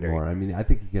to see in the secondary. More. I mean, I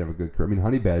think he can have a good career. I mean,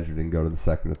 Honey Badger didn't go to the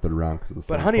second or third round because of the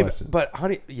same questions.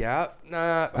 Honey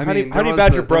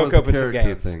Badger broke open some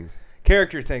games. Things.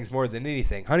 Character things more than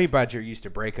anything. Honey Badger used to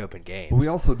break open games. But we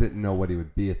also didn't know what he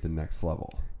would be at the next level.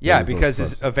 Yeah, because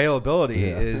his availability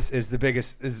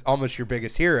is almost your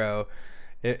biggest hero.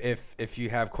 If you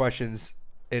have questions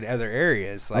in other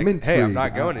areas, like, I'm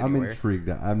not going anywhere. I'm intrigued.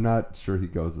 I'm not sure he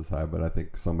goes this high, but I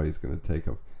think somebody's going to take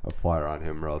a flyer on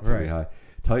him relatively high.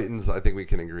 Titans, I think we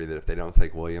can agree that if they don't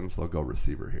take Williams, they'll go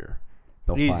receiver here.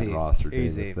 They'll find Ross or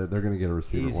Davis. They're going to get a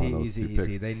receiver. One of those two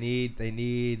picks. They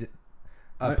need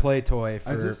a play toy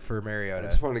for Mariota. I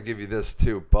just want to give you this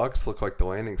too. Bucks look like the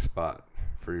landing spot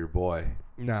for your boy.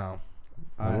 No,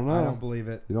 I don't know. I don't believe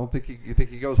it. You don't think you think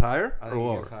he goes higher I or think he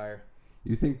lower? goes higher.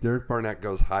 You think Derek Barnett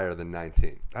goes higher than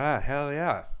 19? Hell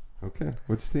yeah. Okay.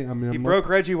 Which team? I mean, He broke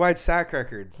Reggie White's sack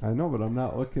record. I know, but I'm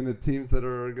not looking at teams that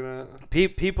are gonna.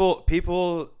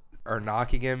 People are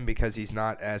knocking him because he's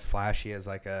not as flashy as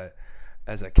a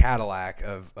Cadillac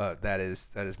of that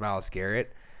is Myles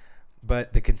Garrett.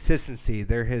 But the consistency,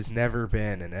 there has never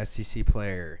been an SEC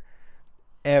player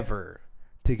ever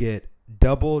to get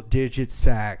double-digit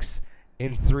sacks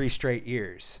in 3 straight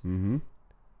years. Mm-hmm.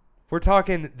 We're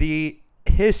talking the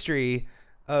history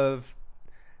of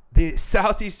the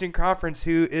Southeastern Conference,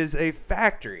 who is a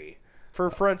factory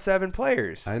for front 7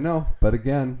 players. I know, but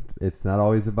again, it's not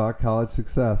always about college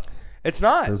success. It's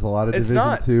not. There's a lot of Division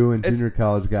II and junior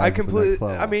college guys. I completely. At the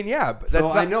next level. I mean, yeah. But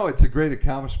so I know it's a great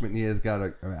accomplishment. He has got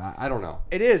to. I don't know.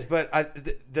 It is, but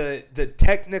the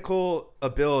technical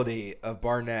ability of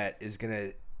Barnett is going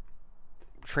to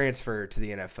transfer to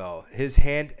the NFL. His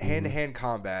hand-to-hand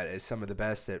combat is some of the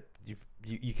best that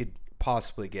you could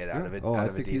possibly get out of it. Oh, out I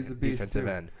of think a he's a beast defensive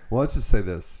too. end. Well, let's just say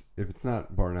this: if it's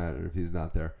not Barnett or if he's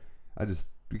not there,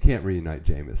 we can't reunite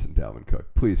Jameis and Dalvin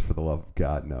Cook. Please, for the love of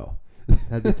God, no.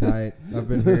 That'd be tight. I've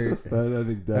been hearing. I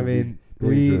think that'd mean, be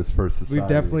dangerous for society. We've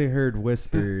definitely heard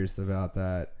whispers about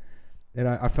that. And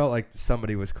I felt like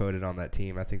somebody was quoted on that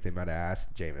team. I think they might have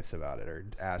asked Jameis about it or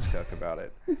asked Cook about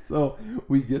it. So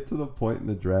we get to the point in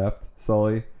the draft,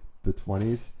 Sully, the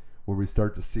 20s, where we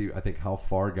start to see, I think, how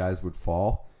far guys would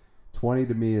fall. 20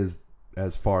 to me is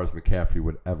as far as McCaffrey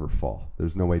would ever fall.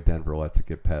 There's no way Denver lets it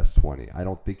get past 20. I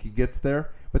don't think he gets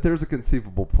there, but there's a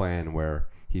conceivable plan where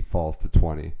he falls to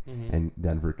 20 and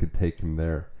Denver could take him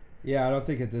there. Yeah, I don't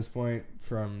think at this point,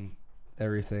 from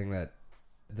everything that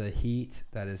the heat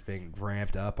that is being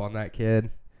ramped up on that kid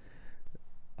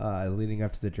leading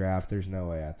up to the draft, there's no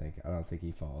way. I don't think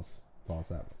he falls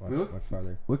that much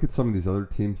farther. Look at some of these other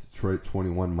teams: Detroit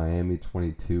 21, Miami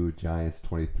 22, Giants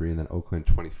 23, and then Oakland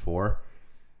 24.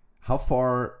 How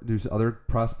far do other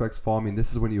prospects fall? I mean,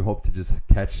 this is when you hope to just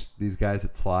catch these guys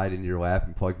that slide into your lap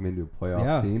and plug them into a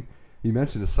playoff team. You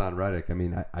mentioned Hassan Reddick. I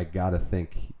mean, I gotta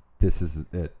think this is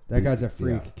it. That guy's a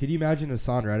freak. Yeah. Could you imagine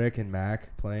Hassan Reddick and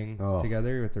Mac playing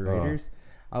together with the Raiders?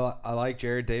 I like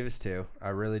Jared Davis too. I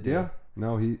really do. Yeah.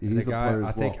 No, he's the guy, a player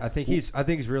as well. I think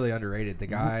he's really underrated. The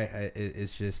guy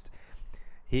is just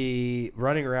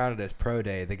running around at his pro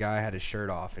day. The guy had his shirt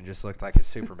off and just looked like a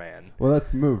Superman. Well,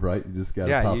 that's the move, right? You just got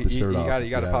to pop the shirt off. You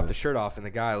got to pop the shirt off, and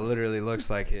the guy literally looks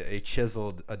like a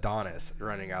chiseled Adonis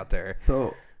running out there.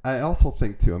 So I also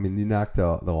think too. I mean, you knocked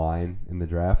out the line in the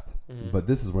draft, but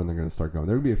this is when they're going to start going.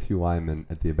 There will be a few linemen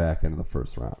at the back end of the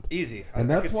first round. Easy, and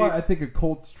that's why I think a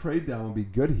Colts trade down would be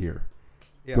good here.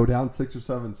 Yeah. Go down 6 or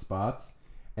 7 spots.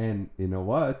 And you know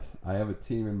what? I have a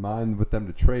team in mind with them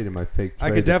to trade in my fake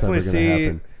trade. I could definitely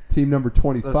see team number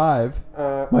 25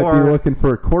 might be looking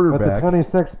for a quarterback. With the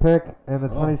 26th pick in the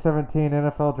 2017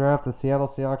 NFL Draft, the Seattle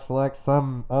Seahawks select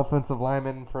some offensive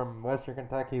lineman from Western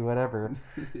Kentucky, whatever.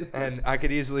 And I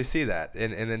could easily see that.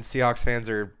 And then Seahawks fans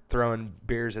are throwing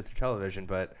beers at their television,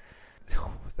 but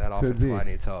that offensive line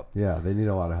needs help. Yeah, they need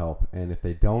a lot of help. And if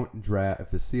the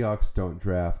Seahawks don't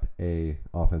draft a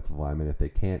offensive lineman, if they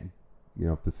can't,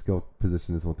 if the skill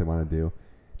position is what they want to do,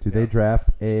 they draft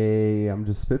I'm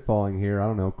just spitballing here, I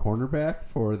don't know, cornerback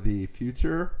for the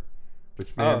future,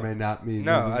 which may or may not mean.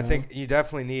 No, I think you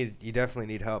definitely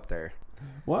need help there.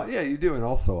 Well, yeah, you do. And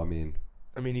also, I mean,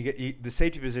 you get the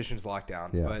safety position is locked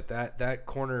down, but that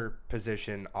corner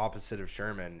position opposite of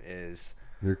Sherman is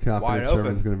you're confident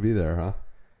Sherman's going to be there, huh?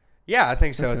 Yeah, I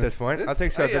think so at this point.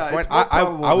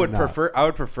 I would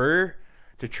prefer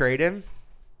to trade him.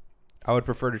 I would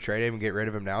prefer to trade him and get rid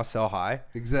of him now, sell high.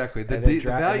 Exactly. The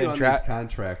value on these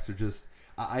contracts are just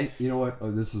you know what?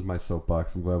 Oh, this is my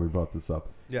soapbox. I'm glad we brought this up.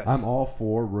 Yes. I'm all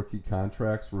for rookie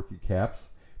contracts, rookie caps,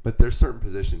 but there's certain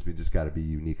positions we just got to be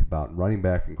unique about. Running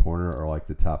back and corner are like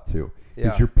the top two.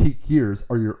 Because your peak years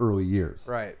are your early years.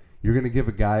 Right. You're going to give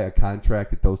a guy a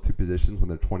contract at those two positions when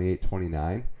they're 28,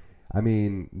 29. I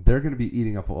mean, they're going to be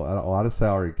eating up a lot of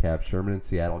salary cap. Sherman in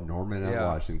Seattle, Norman in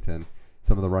Washington.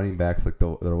 Some of the running backs, they're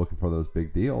looking for those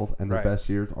big deals, and their best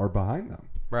years are behind them.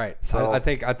 Right. So I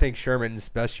think Sherman's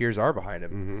best years are behind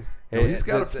him. Mm-hmm. He's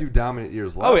got a few dominant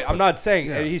years left. Oh, wait, I'm not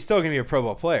saying he's still going to be a Pro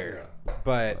Bowl player,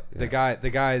 but the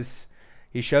guy's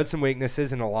he showed some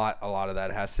weaknesses, and a lot of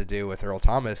that has to do with Earl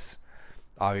Thomas,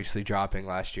 obviously dropping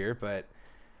last year. But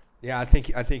yeah, I think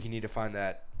you need to find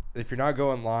that if you're not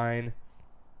going line.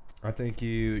 I think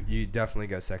you definitely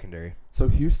go secondary. So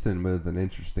Houston with an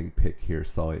interesting pick here,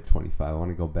 Sully at 25. I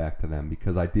want to go back to them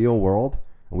because ideal world,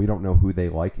 and we don't know who they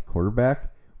like at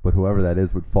quarterback, but whoever that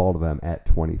is would fall to them at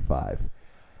 25.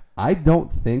 I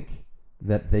don't think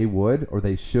that they would or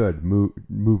they should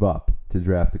move up to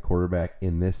draft a quarterback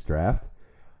in this draft.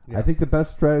 Yeah. I think the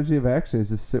best strategy of action is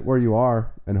just sit where you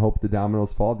are and hope the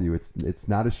dominoes fall to you. It's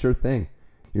not a sure thing.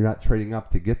 You're not trading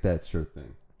up to get that sure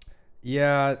thing.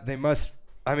 Yeah, they must.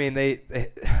 I mean,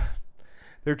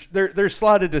 they're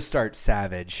slotted to start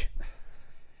Savage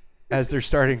as their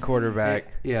starting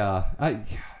quarterback. Yeah, and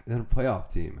a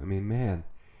playoff team. I mean, man,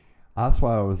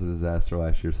 Osweiler was a disaster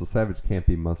last year, so Savage can't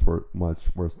be much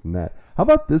worse than that. How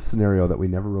about this scenario that we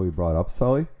never really brought up,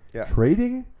 Sully? Yeah.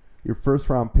 Trading your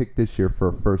first-round pick this year for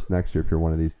a first next year if you're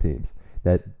one of these teams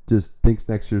that just thinks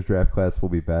next year's draft class will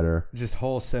be better. Just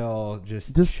wholesale,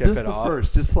 just ship just it the off.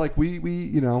 first. Just like we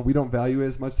don't value it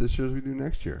as much this year as we do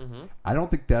next year. Mm-hmm. I don't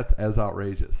think that's as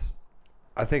outrageous.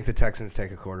 I think the Texans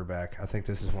take a quarterback. I think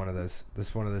this is one of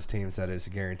those teams that is a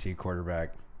guaranteed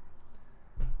quarterback.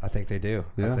 I think they do.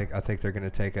 Yeah. I think they're going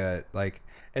to take a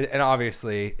and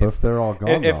obviously But if they're all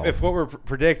gone, if what we're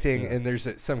predicting and there's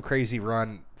some crazy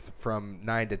run from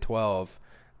 9 to 12,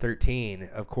 13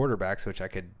 of quarterbacks, which I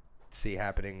could see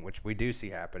happening, which we do see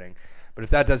happening. But if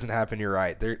that doesn't happen, you're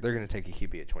right. They're going to take a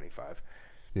QB at 25.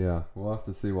 Yeah, we'll have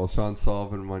to see. Well, Sean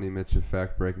Sullivan, Money Mitch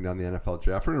Effect, breaking down the NFL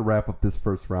draft. We're going to wrap up this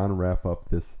first round and wrap up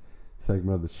this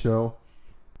segment of the show.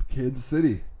 Kansas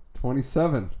City,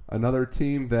 27. Another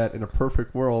team that, in a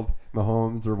perfect world,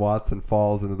 Mahomes or Watson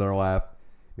falls into their lap.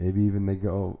 Maybe even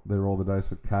they roll the dice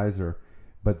with Kaiser.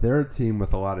 But they're a team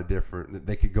with a lot of different.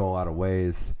 They could go a lot of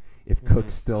ways. If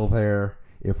Cook's still there,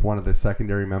 if one of the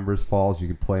secondary members falls, you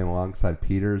could play him alongside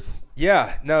Peters.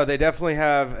 Yeah, no, they definitely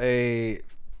have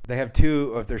They have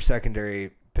two of their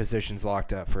secondary positions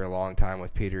locked up for a long time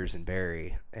with Peters and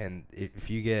Barry. And if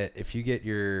you get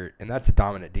your, and that's a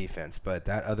dominant defense, but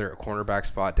that other cornerback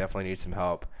spot definitely needs some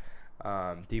help.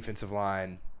 Defensive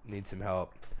line needs some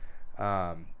help.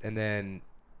 And then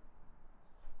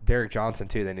Derek Johnson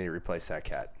too. They need to replace that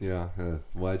cat. Yeah, a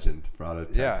legend out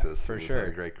of Texas. Yeah, for He's sure. had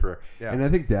a great career. Yeah. And I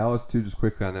think Dallas too. Just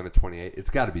quickly on them at 28. It's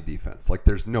got to be defense. Like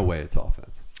there's no way it's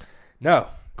offense. No.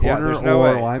 Corner there's no or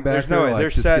way. linebacker, There's no way. like, They're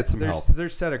just set. get some help. They're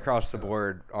set across the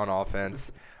board on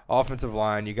offense. Offensive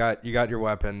line, you got your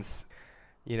weapons,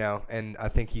 and I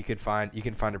think you can find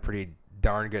a pretty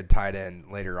darn good tight end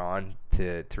later on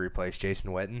to replace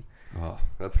Jason Witten. Oh,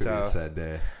 that's gonna be a sad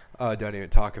day. Oh, don't even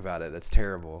talk about it. That's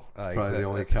terrible. Probably the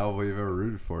only Cowboy you've ever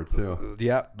rooted for too.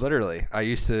 Yeah, literally. I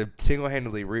used to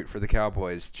single-handedly root for the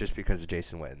Cowboys just because of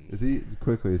Jason Witten.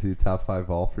 Is he top 5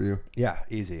 all for you? Yeah,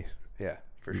 easy. Yeah.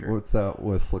 For sure. What's that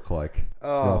list look like?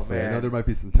 Oh, roughly? man. I know there might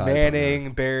be some ties.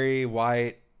 Manning, Barry,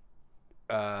 White.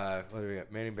 What do we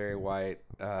got? Manning, Barry, White,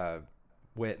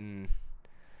 Witten.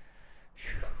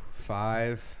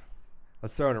 5.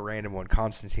 Let's throw in a random one.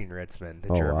 Konstantin Ritzman, the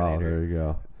Germinator. Wow, there you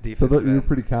go. Defensive So you're end.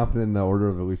 pretty confident in the order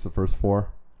of at least the first 4?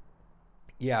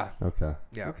 Yeah. Okay.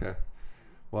 Yeah. Okay.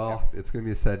 Well, it's going to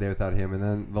be a sad day without him. And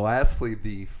then lastly,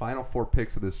 the final 4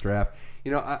 picks of this draft.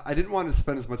 I didn't want to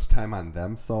spend as much time on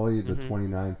them, Sully, the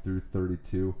 29 through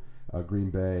 32. Green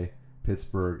Bay,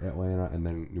 Pittsburgh, Atlanta, and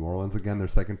then New Orleans again, their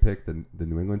second pick, the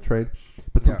New England trade.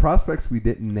 But some prospects we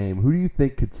didn't name. Who do you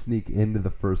think could sneak into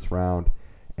the first round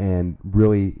and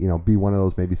really, be one of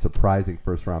those maybe surprising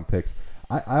first-round picks?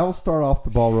 I'll start off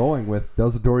the ball rolling with,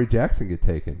 does Adoree Jackson get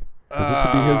taken? Because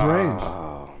this would be his range.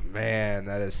 Oh, man,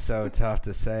 that is so tough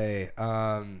to say.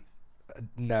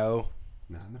 No.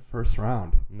 Not in the first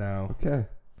round. No. Okay.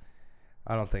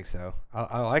 I don't think so.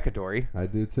 I like Adoree. I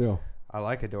do too. I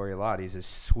like Adoree a lot. He's a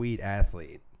sweet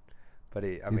athlete. But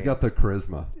he's got the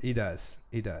charisma. He does.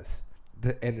 He does.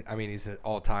 He's an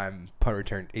all-time punt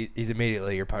return. He's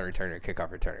immediately your punt returner,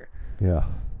 kickoff returner. Yeah.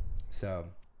 So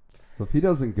if he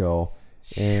doesn't go,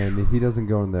 and if he doesn't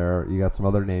go in there, you got some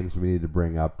other names we need to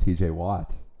bring up. T.J.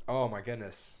 Watt. Oh, my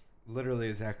goodness. Literally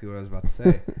exactly what I was about to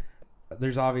say.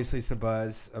 There's obviously some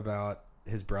buzz about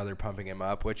his brother pumping him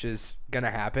up, which is going to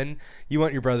happen. You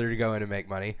want your brother to go in and make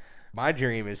money. My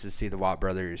dream is to see the Watt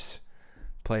brothers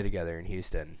play together in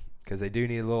Houston because they do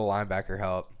need a little linebacker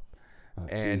help.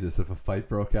 And Jesus, if a fight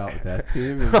broke out with that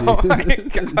team, Oh my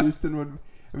God. Houston would.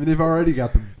 They've already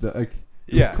got the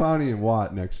Clowney and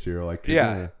Watt next year.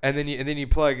 And then you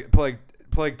plug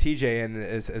TJ in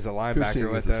as a linebacker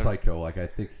Cushing with is a him. psycho.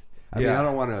 I mean, I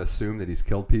don't want to assume that he's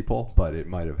killed people, but it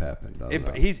might have happened.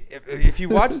 If you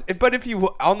watched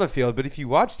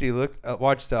he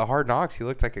watched Hard Knocks. He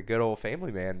looked like a good old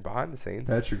family man behind the scenes.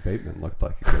 Patrick Bateman looked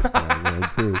like a good man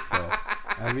too. So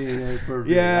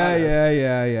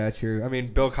yeah, true. I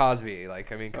mean, Bill Cosby.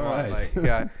 Come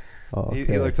on,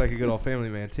 he looks like a good old family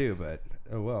man too. But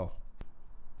oh well.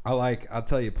 I'll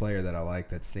tell you a player that I like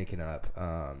that's sneaking up.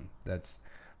 That's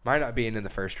might not be in the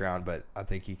first round, but I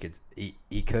think he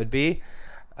could be.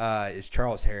 is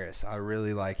Charles Harris. I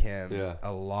really like him Yeah.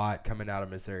 a lot coming out of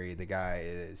Missouri. The guy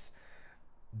is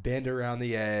bend around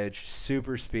the edge,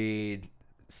 super speed,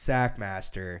 sack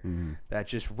master that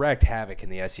just wrecked havoc in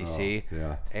the SEC. Oh,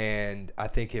 yeah. And I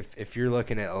think if you're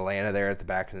looking at Atlanta there at the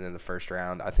back end of the first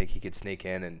round, I think he could sneak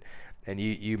in and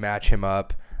you match him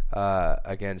up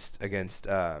against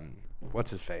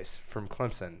what's his face from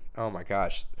Clemson. Oh my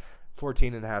gosh,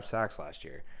 14.5 sacks last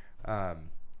year.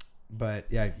 But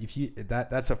yeah, if you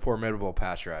that's a formidable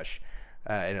pass rush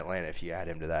in Atlanta if you add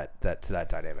him to that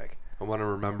dynamic. I want to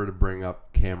remember to bring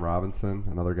up Cam Robinson,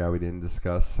 another guy we didn't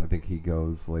discuss. I think he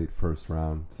goes late first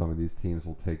round. Some of these teams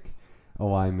will take a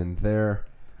lineman there.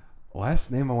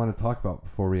 Last name I want to talk about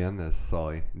before we end this,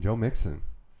 Sully, Joe Mixon.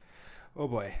 Oh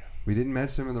boy, we didn't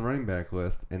mention him in the running back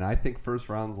list, and I think first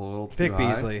round's a little too Vic high.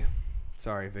 Beasley.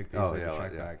 Sorry, Vic Beasley. Oh, yeah,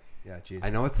 check yeah. back. Yeah, geez.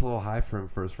 I know it's a little high for him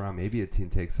first round. Maybe a team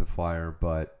takes a flyer,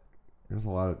 but there's a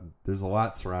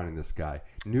lot surrounding this guy.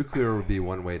 Nuclear would be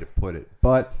one way to put it.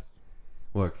 But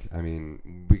look, I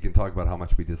mean, we can talk about how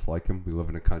much we dislike him. We live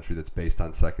in a country that's based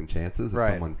on second chances. If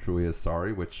Right. someone truly is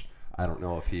sorry, which I don't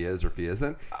know if he is or if he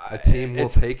isn't, a team will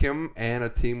take him, and a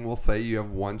team will say you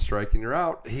have one strike and you're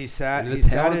out. He sat. And the He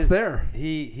sat talent's his, there.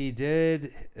 He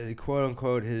did quote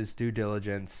unquote his due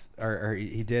diligence, or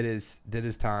he did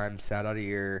his time. Sat out a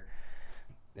year,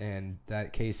 and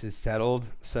that case is settled.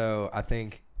 So I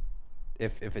think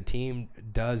if a team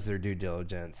does their due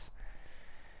diligence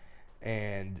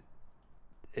and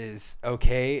is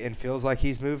okay and feels like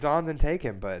he's moved on, then take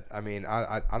him. But I mean,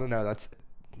 I don't know. That's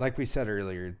like we said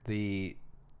earlier. The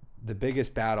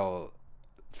biggest battle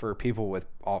for people with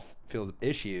off-field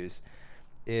issues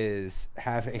is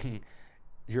having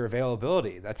your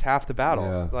availability. That's half the battle.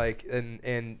 Yeah. Like,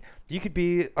 and you could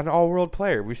be an all-world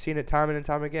player. We've seen it time and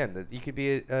time again that you could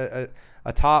be a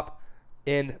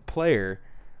top-end player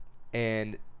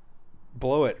and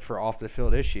blow it for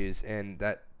off-the-field issues, and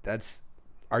that's.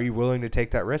 Are you willing to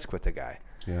take that risk with the guy?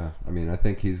 Yeah, I mean, I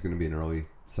think he's going to be an early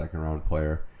second-round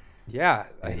player. Yeah,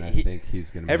 And I think he's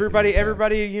going to. Everybody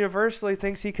universally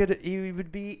thinks he would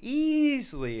be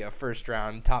easily a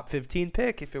first-round top 15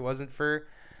 pick if it wasn't for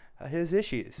his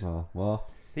issues. Well,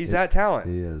 He's that talent.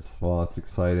 He is. Well, it's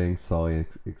exciting, Sully.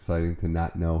 It's exciting to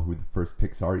not know who the first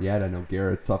picks are yet. I know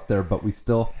Garrett's up there, but we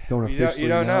still don't officially You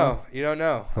don't know. You don't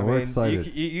know. So we're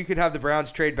excited. You could have the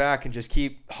Browns trade back and just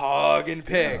keep hogging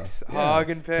picks.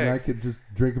 Hogging picks. And I could just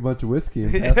drink a bunch of whiskey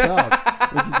and pass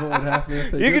out, which is what would happen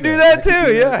if they You did could do that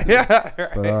too. Yeah.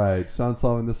 But all right, Sean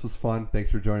Sullivan, this was fun. Thanks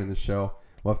for joining the show.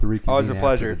 We'll have to reconvene Always a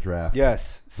pleasure. after the draft.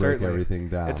 Yes, break certainly. everything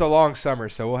down. It's a long summer,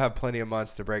 so we'll have plenty of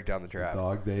months to break down the draft.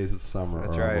 Dog days of summer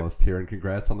That's are right. almost here, and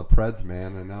congrats on the Preds,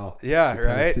 man. I know. Yeah, the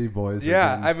right. Tennessee boys.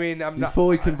 Yeah, are I mean, I'm you not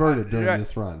fully converted during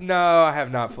this run. No, I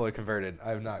have not fully converted. I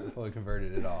have not fully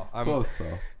converted at all. I'm Close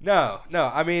though. No.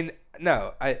 I mean,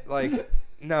 no.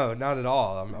 No, not at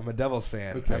all. I'm a Devils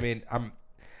fan. Okay. I mean,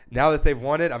 now that they've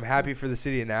won it, I'm happy for the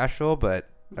city of Nashville. But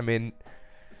I mean,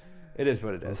 it is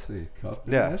what it We'll is. see. Cup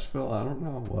in Yeah. Nashville? I don't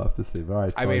know. We'll have to see. But all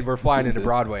right. I mean, we're flying into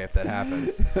Broadway if that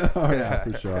happens. Oh, yeah,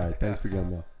 for sure. All right. Thanks again,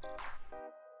 though.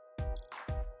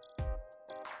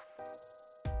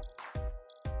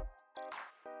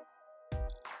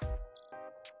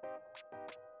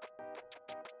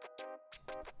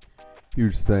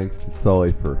 Huge thanks to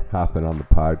Sully for hopping on the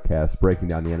podcast, breaking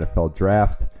down the NFL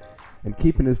draft, and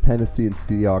keeping his Tennessee and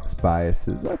Seahawks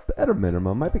biases at a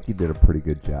minimum. I think he did a pretty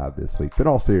good job this week. But in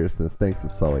all seriousness, thanks to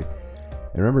Sully.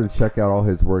 And remember to check out all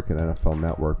his work at NFL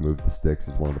Network. Move the Sticks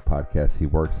is one of the podcasts he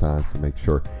works on, so make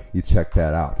sure you check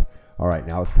that out. All right,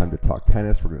 now it's time to talk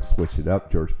tennis. We're going to switch it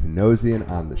up. George Panosian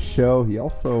on the show. He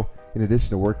also, in addition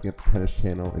to working at the Tennis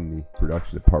Channel in the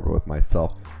production department with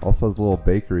myself, also has a little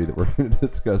bakery that we're going to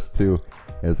discuss too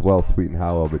as well, Sweet and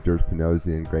Hollow. But George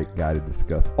Panosian, great guy to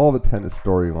discuss all the tennis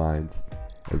storylines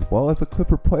as well as a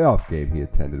Clipper playoff game he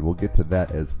attended. We'll get to that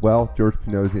as well. George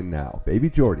Panosian now. Baby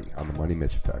Jordy on the Money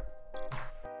Mitch Effect.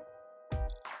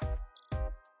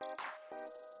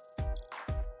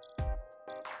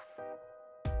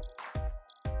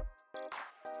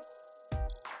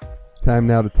 Time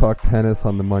now to talk tennis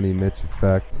on the Money Mitch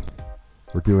Effect.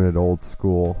 We're doing it old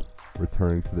school.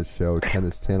 Returning to the show,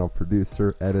 Tennis Channel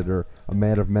producer, editor, a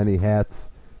man of many hats.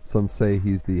 Some say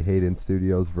he's the Hayden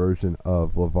Studios version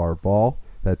of LeVar Ball.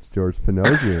 That's George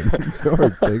Panosian.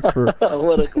 George, thanks for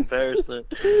what a comparison.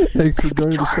 Thanks for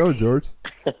joining the show, George.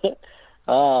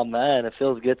 Oh man, it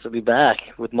feels good to be back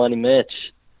with Money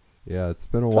Mitch. Yeah, it's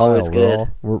been a always while.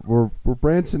 good. We're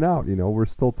branching out. You know, we're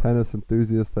still tennis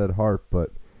enthusiasts at heart, but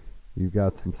you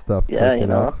got some stuff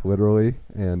cooking up, literally,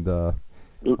 and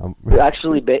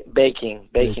actually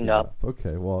baking up.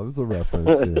 Okay, well, it was a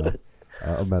reference. You know.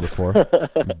 a metaphor.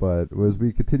 But as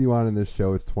we continue on in this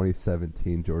show, it's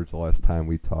 2017, George. The last time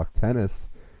we talked tennis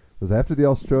was after the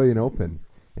Australian Open.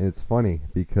 And it's funny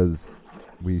because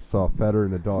we saw Federer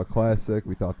and Nadal Classic.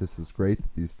 We thought this was great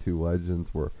that these two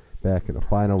legends were back in a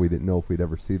final. We didn't know if we'd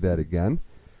ever see that again.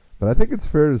 But I think it's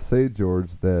fair to say,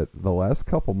 George, that the last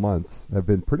couple months have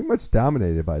been pretty much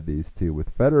dominated by these two,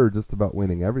 with Federer just about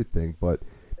winning everything, but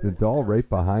Nadal right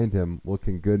behind him,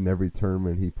 looking good in every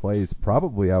tournament he plays.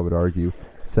 Probably, I would argue,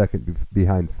 second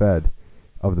behind Fed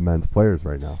of the men's players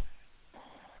right now.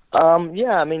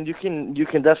 Yeah, I mean, you can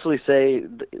definitely say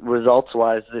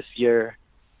results-wise this year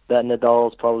that Nadal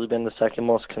has probably been the second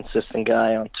most consistent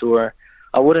guy on tour.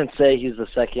 I wouldn't say he's the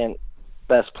second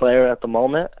best player at the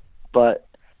moment, but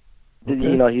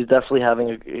okay. He's definitely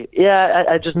having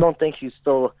I just don't think he's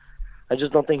still. I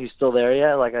just don't think he's still there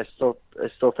yet. Like I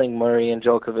still think Murray and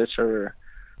Djokovic are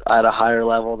at a higher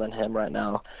level than him right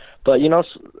now. But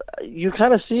you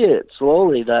kind of see it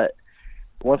slowly that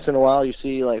once in a while you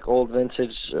see like old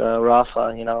vintage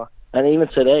Rafa, and even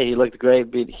today he looked great.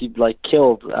 He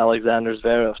killed Alexander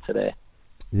Zverev today.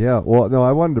 Yeah, well, no,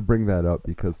 I wanted to bring that up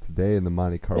because today in the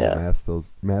Monte Carlo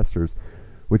Masters,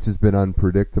 which has been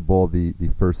unpredictable, the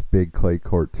first big clay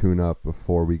court tune-up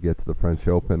before we get to the French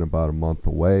Open about a month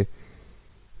away,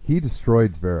 he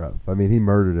destroyed Zverev. I mean, he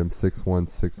murdered him 6-1,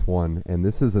 6-1, and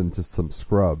this isn't just some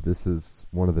scrub. This is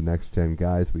one of the next-gen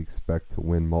guys we expect to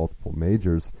win multiple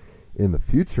majors in the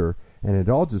future, and it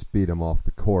all just beat him off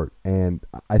the court. And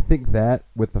I think that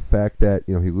with the fact that,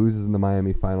 he loses in the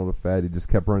Miami final to Fed, he just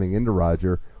kept running into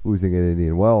Roger, losing at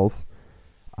Indian Wells.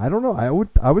 I don't know.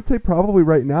 I would say probably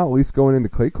right now, at least going into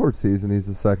clay court season, he's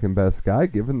the second best guy,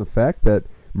 given the fact that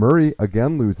Murray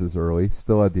again loses early,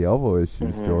 still had the elbow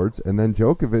issues, George, and then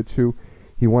Djokovic, who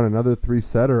he won another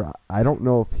 3-setter. I don't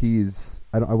know if he's.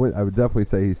 I would definitely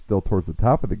say he's still towards the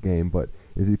top of the game, but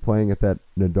is he playing at that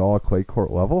Nadal clay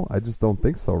court level? I just don't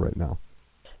think so right now.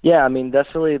 Yeah, I mean,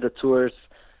 definitely the tour's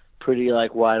pretty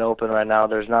wide open right now.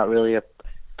 There's not really a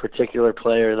particular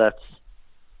player that's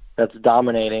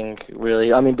dominating,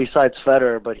 really. I mean, besides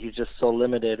Federer, but he's just so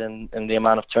limited in the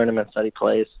amount of tournaments that he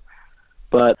plays.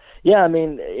 But yeah, I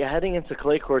mean, heading into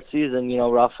clay court season,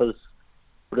 Rafa's.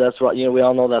 That's what we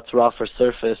all know. That's Rafa's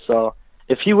surface. So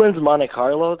if he wins Monte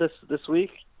Carlo this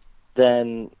week,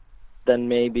 then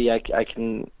maybe I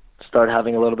can start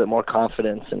having a little bit more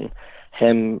confidence in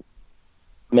him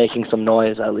making some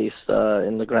noise at least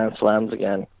in the Grand Slams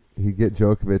again. He get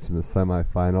Djokovic in the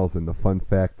semifinals, and the fun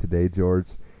fact today,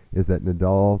 George, is that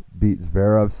Nadal beat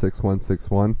Zverev 6-1,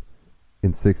 6-1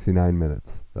 in 69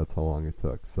 minutes. That's how long it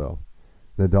took. So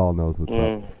Nadal knows what's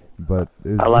up. But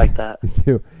I like that.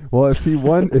 Well, if he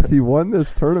won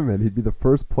this tournament, he'd be the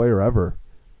first player ever,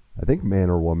 I think man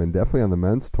or woman, definitely on the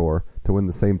men's tour, to win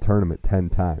the same tournament 10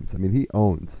 times. I mean, he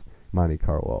owns Monte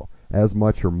Carlo as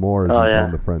much or more as he's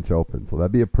won the French Open. So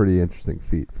that'd be a pretty interesting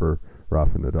feat for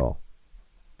Rafa Nadal.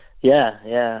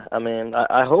 Yeah. I mean,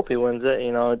 I hope he wins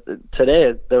it.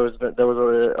 Today there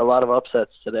was a lot of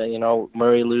upsets today.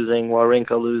 Murray losing,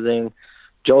 Wawrinka losing,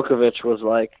 Djokovic was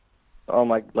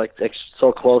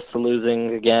so close to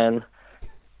losing again.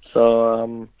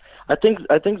 So I think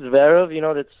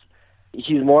Zverev,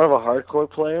 he's more of a hardcore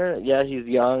player. Yeah, he's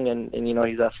young and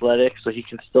he's athletic, so he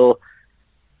can still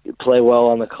play well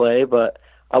on the clay. But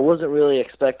I wasn't really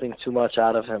expecting too much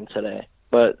out of him today.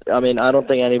 But I mean, I don't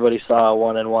think anybody saw a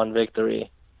 1-1 victory.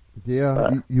 Yeah,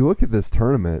 you look at this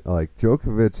tournament, like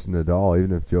Djokovic, Nadal,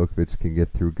 even if Djokovic can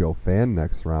get through Goffin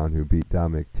next round, who beat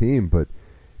Dominic Thiem, but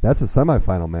that's a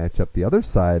semifinal matchup. The other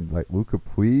side, like Luka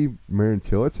Pouille, Marin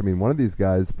Cilic, I mean, one of these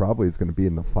guys probably is going to be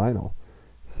in the final.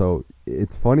 So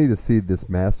it's funny to see this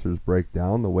Masters break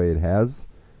down the way it has,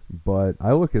 but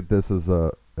I look at this as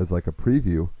like a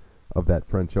preview of that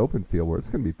French Open field where it's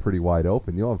going to be pretty wide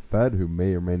open. You'll have Fed, who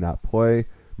may or may not play.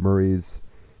 Murray's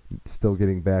still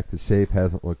getting back to shape,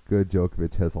 hasn't looked good.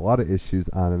 Djokovic has a lot of issues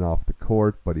on and off the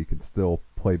court, but he can still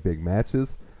play big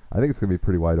matches. I think it's going to be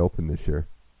pretty wide open this year.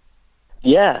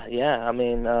 Yeah. I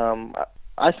mean,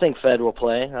 I think Fed will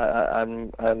play. I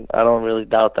don't really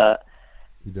doubt that.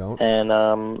 You don't? And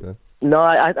okay. No,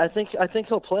 I think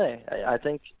he'll play.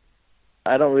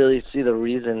 I don't really see the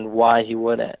reason why he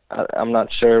wouldn't. I'm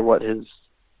not sure what is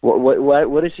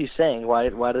he saying? Why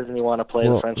doesn't he want to play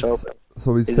the French Open?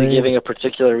 So is he giving a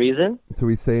particular reason? So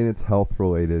he's saying it's health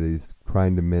related. He's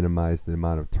trying to minimize the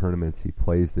amount of tournaments he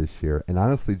plays this year. And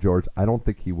honestly, George, I don't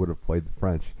think he would have played the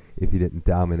French if he didn't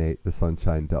dominate the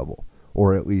Sunshine Double,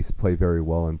 or at least play very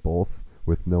well in both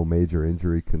with no major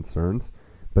injury concerns.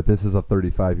 But this is a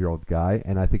 35-year-old guy,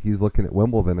 and I think he's looking at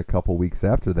Wimbledon a couple weeks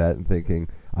after that and thinking,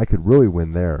 I could really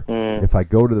win there. If I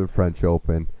go to the French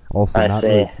Open, Also,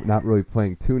 I not really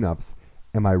playing tune-ups.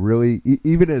 Am I really,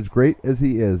 even as great as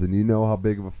he is, and you know how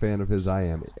big of a fan of his I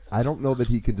am, I don't know that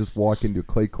he could just walk into a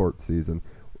clay court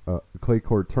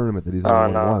tournament that he's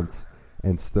only won once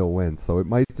and still win. So it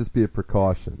might just be a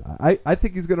precaution. I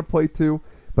think he's going to play too,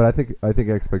 but I think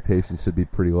expectations should be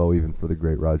pretty low even for the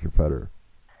great Roger Federer.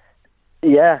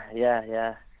 Yeah.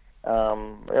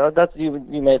 That's you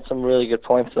made some really good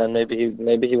points. Then maybe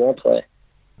he won't play.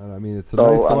 I mean, it's a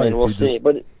nice life. I mean, we'll see.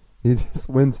 But he just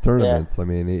wins tournaments. Yeah. I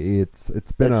mean, it's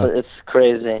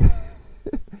crazy.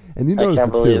 And you notice I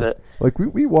can't believe it. Like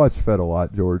we watch Fed a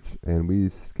lot, George, and we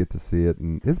get to see it,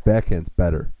 and his backhand's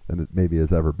better than it maybe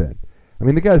has ever been. I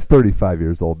mean, the guy's 35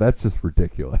 years old. That's just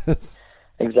ridiculous.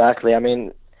 Exactly. I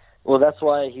mean, well, that's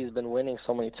why he's been winning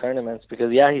so many tournaments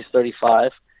because he's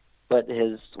 35, but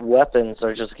his weapons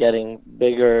are just getting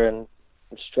bigger and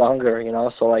stronger.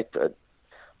 So like a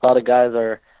lot of guys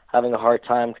are having a hard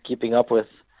time keeping up with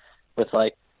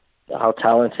like how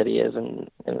talented he is in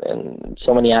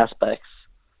so many aspects.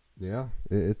 Yeah,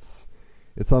 it's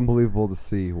unbelievable to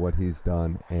see what he's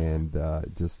done, and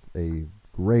just a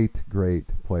great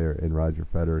player in Roger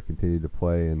Federer. Continue to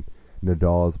play, and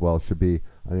Nadal as well. Should be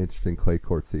an interesting clay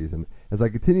court season. As I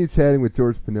continue chatting with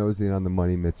George Panosian on the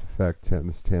Money Mitch Effect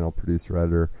tennis channel, producer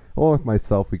editor, along with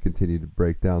myself, we continue to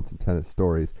break down some tennis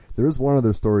stories. There is one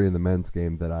other story in the men's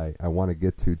game that I want to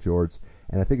get to, George,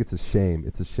 and I think it's a shame.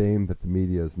 It's a shame that the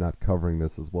media is not covering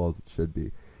this as well as it should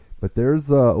be. But there's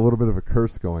a little bit of a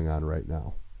curse going on right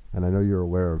now, and I know you're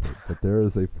aware of it, but there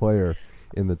is a player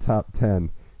in the top 10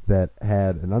 that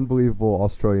had an unbelievable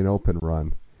Australian Open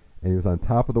run, and he was on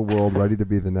top of the world, ready to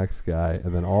be the next guy,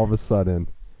 and then all of a sudden,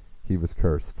 he was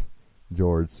cursed.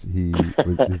 George,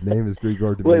 his name is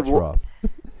Grigor Dimitrov.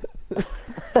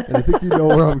 And I think you know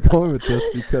where I'm going with this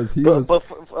because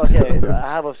okay,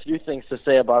 I have a few things to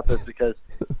say about this because,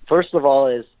 first of all,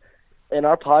 is in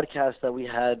our podcast that we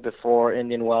had before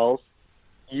Indian Wells,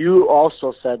 you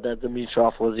also said that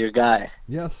Dimitrov was your guy.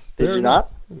 Yes. Did you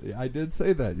not? I did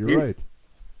say that. You're right.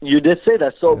 You did say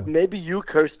that. So maybe you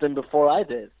cursed him before I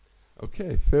did.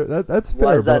 Okay, fair. That's fair.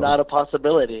 Why is that not a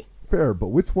possibility? Fair, but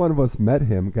which one of us met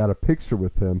him, got a picture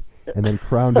with him, and then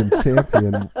crowned him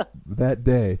champion that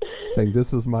day, saying,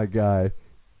 "This is my guy,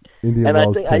 Indian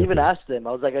Wells champion." I even asked him.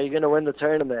 I was like, "Are you going to win the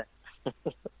tournament?"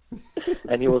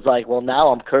 And he was like, "Well, now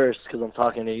I'm cursed because I'm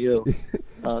talking to you."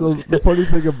 So the funny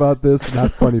thing about this,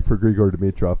 not funny for Grigor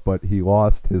Dimitrov, but he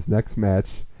lost his next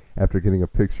match after getting a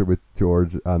picture with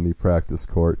George on the practice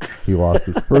court. He lost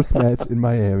his first match in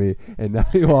Miami, and now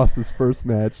he lost his first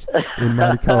match in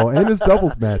Monte Carlo, and his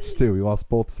doubles match, too. He lost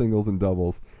both singles and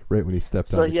doubles right when he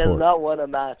stepped on the court. So he has not won a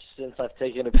match since I've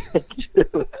taken a picture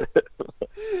with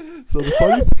him. So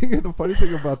the funny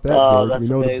thing about that, George, we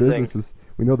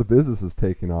know the business is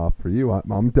taking off for you.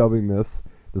 I'm dubbing this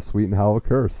the Sweet and Hollow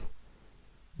Curse.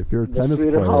 If you're a tennis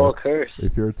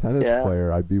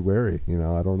player, I'd be wary.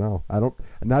 I don't know.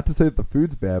 Not to say that the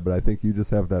food's bad, but I think you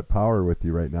just have that power with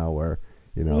you right now where,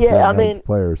 men's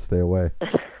players stay away.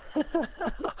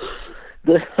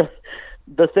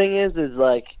 The thing is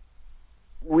like,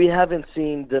 we haven't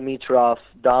seen Dimitrov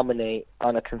dominate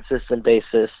on a consistent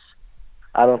basis,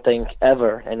 I don't think,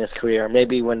 ever in his career.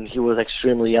 Maybe when he was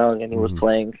extremely young and he was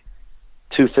playing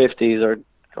 250s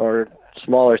or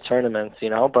smaller tournaments,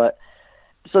 but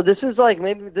so this is like,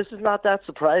 maybe this is not that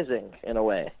surprising in a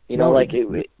way,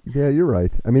 yeah, you're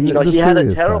right. I mean, he had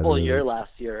a terrible year last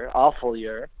year, awful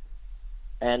year,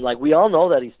 and like we all know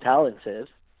that he's talented.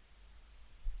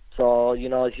 So he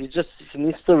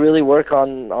needs to really work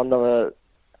on the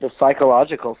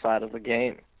psychological side of the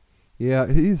game.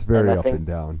 Yeah, he's very up and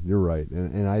down. You're right,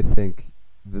 and I think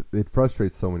it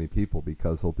frustrates so many people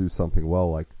because he'll do something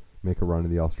well, like make a run in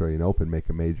the Australian Open, make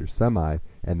a major semi,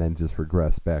 and then just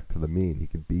regress back to the mean. He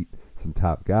can beat some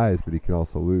top guys, but he can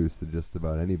also lose to just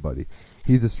about anybody.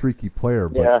 He's a streaky player,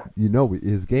 but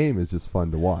his game is just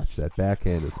fun to watch. That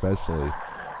backhand especially,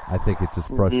 I think it just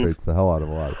frustrates the hell out of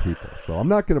a lot of people. So I'm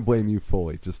not going to blame you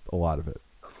fully, just a lot of it.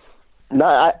 No,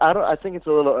 I don't. I think it's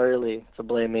a little early to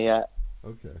blame me yet.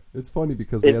 Okay, it's funny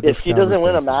because we had this if he doesn't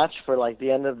win a match for like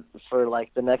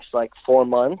the next 4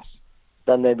 months,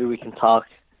 then maybe we can talk.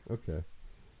 Okay.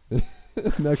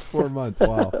 Next 4 months.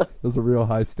 Wow. Those are real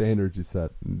high standards you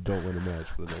set. Don't win a match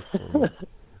for the next 4 months.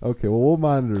 Okay, well, we'll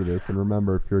monitor this, and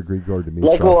remember, if you're a Grigor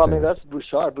Dimitrov that's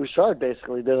Bouchard. Bouchard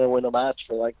basically didn't win a match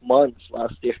for months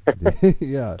last year.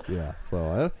 yeah.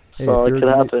 So, hey, it could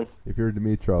happen. If you're a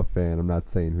Dimitrov fan, I'm not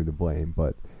saying who to blame,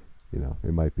 but,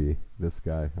 it might be this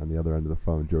guy on the other end of the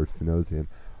phone, George Panosian.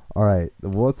 All right,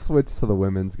 let's switch to the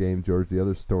women's game, George. The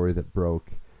other story that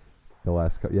broke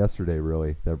yesterday,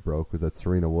 really, that broke was that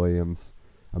Serena Williams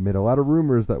amid a lot of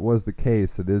rumors that was the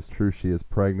case, it is true she is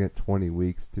pregnant, 20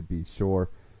 weeks to be sure.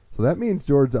 So that means,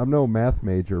 George, I'm no math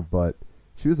major, but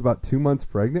she was about 2 months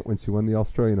pregnant when she won the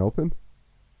Australian Open?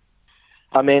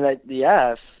 I mean,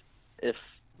 yeah, if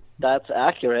that's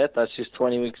accurate, that she's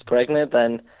 20 weeks pregnant,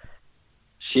 then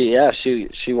she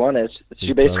won it.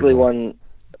 She basically won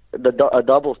a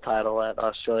doubles title at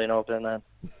Australian Open then.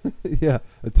 Yeah,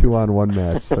 a 2-on-1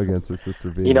 match against her sister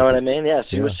Venus. You know what I mean? Yeah,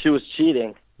 she was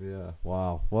cheating. Yeah,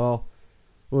 wow. Well,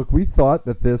 look, we thought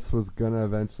that this was going to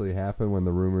eventually happen when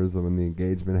the rumors of when the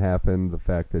engagement happened, the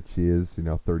fact that she is,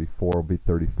 34, will be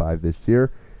 35 this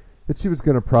year, that she was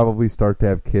going to probably start to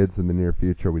have kids in the near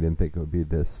future. We didn't think it would be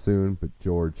this soon, but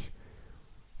George,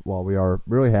 well, we are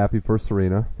really happy for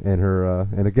Serena and her,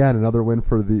 and again, another win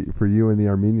for you in the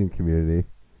Armenian community.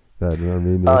 That an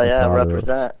Armenian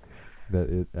represent.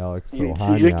 Alex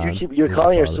Ohanian. You're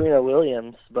calling her Serena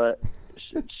Williams, but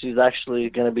she's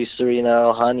actually going to be Serena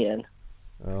Ohanian.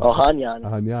 Ohanian.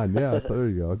 Ohanian, yeah, there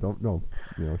you go. Don't know,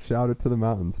 shout it to the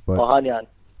mountains. But Ohanian.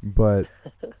 But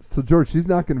so George, she's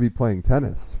not going to be playing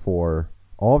tennis for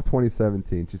all of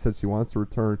 2017. She said she wants to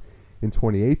return in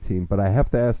 2018. But I have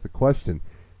to ask the question: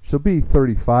 she'll be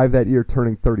 35 that year,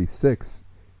 turning 36.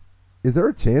 Is there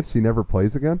a chance she never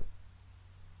plays again?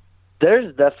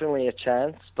 There's definitely a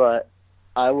chance, but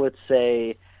I would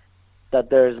say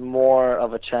that there's more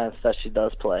of a chance that she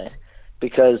does play,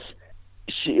 because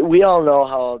we all know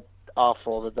how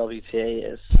awful the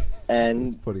WTA is,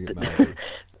 and putting it mildly.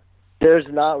 There's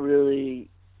not really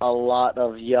a lot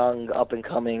of young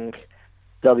up-and-coming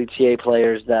WTA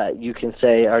players that you can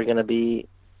say are going to be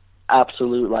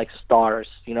absolute stars.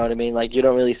 You know what I mean? You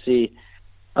don't really see.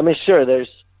 I mean, sure, there's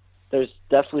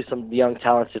definitely some young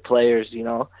talented players.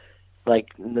 Like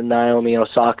the Naomi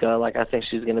Osaka. I think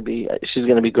she's gonna be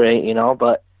great.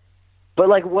 But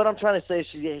what I'm trying to say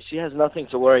is she has nothing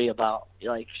to worry about.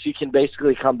 She can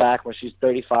basically come back when she's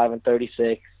 35 and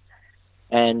 36,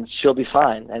 and she'll be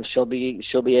fine, and she'll be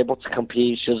able to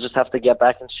compete. She'll just have to get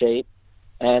back in shape.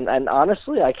 And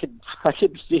honestly, I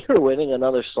could see her winning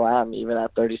another slam even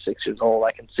at 36 years old.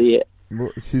 I can see it. Well,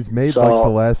 she's made the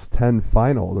last 10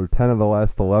 finals, or 10 of the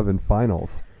last 11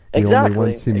 finals. The only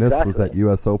one she missed was that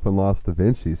U.S. Open loss to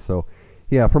Vinci. So,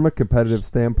 yeah, from a competitive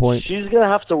standpoint, she's gonna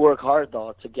have to work hard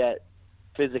though to get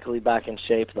physically back in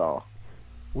shape though.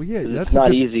 Well, yeah, it's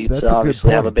not easy to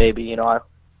obviously have a baby.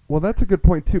 Well, that's a good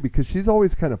point too, because she's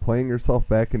always kind of playing herself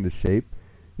back into shape.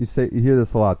 You hear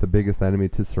this a lot. The biggest enemy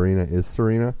to Serena is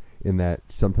Serena, in that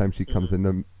sometimes she comes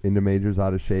into majors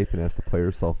out of shape and has to play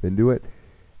herself into it.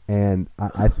 And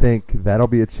I think that'll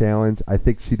be a challenge. I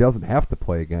think she doesn't have to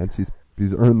play again. She's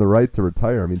earned the right to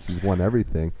retire. I mean, she's won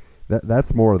everything.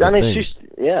 That's more of the thing.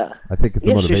 I think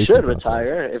the motivation. She should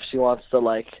retire if she wants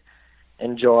to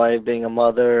enjoy being a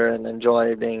mother and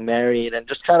enjoy being married and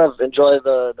just kind of enjoy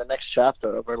the next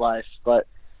chapter of her life. But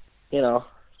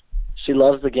she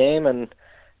loves the game and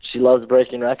she loves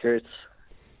breaking records.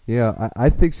 Yeah, I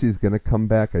think she's going to come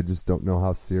back. I just don't know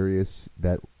how serious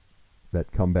that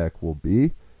comeback will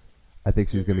be. I think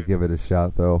she's going to give it a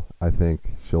shot, though. I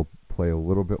think she'll play a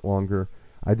little bit longer.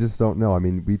 I just don't know. I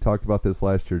mean, we talked about this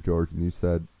last year, George, and you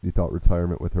said you thought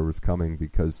retirement with her was coming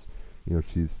because,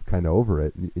 she's kind of over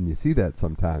it, and you see that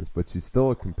sometimes. But she's still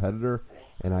a competitor,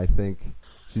 and I think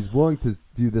she's willing to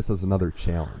view this as another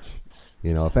challenge.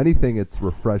 If anything, it's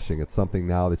refreshing. It's something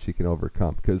now that she can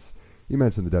overcome, because you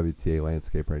mentioned the WTA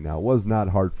landscape right now. It was not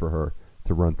hard for her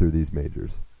to run through these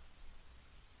majors.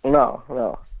 No.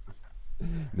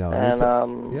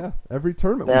 And every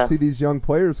tournament we see these young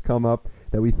players come up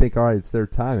that we think, all right, it's their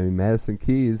time. I mean, Madison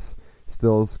Keys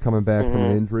still is coming back from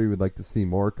an injury. We'd like to see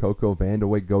more. Coco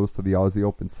Vandeweghe goes to the Aussie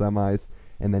Open semis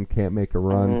and then can't make a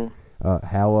run.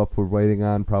 Halep we're waiting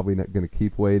on, probably not going to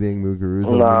keep waiting.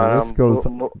 Muguruza,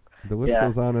 the list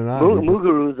goes on and on.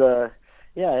 Muguruza,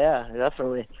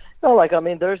 definitely. No, I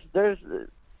mean, there's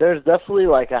definitely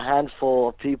a handful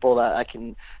of people that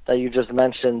you just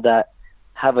mentioned that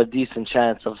have a decent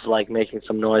chance of making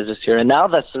some noise this year. And now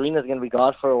that Serena's going to be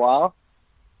gone for a while,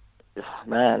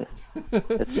 man,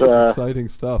 it's exciting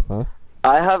stuff, huh?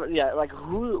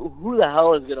 Who the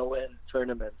hell is going to win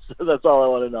tournaments? That's all I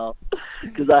want to know,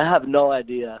 because I have no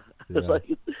idea. Yeah.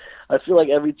 I feel like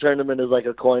every tournament is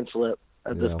a coin flip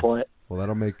at this point. Well,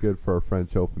 that'll make good for our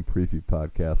French Open preview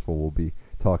podcast, where we'll be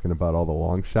talking about all the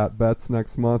long shot bets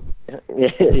next month. Yeah,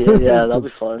 that'll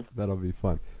be fun. That'll be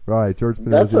fun. All right, George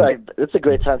Pinozzi. It's a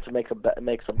great time to make some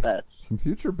bets. Some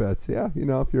future bets, yeah.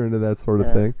 If you're into that sort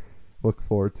of thing, look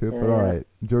forward to it. But all right,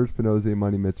 George Pinozzi,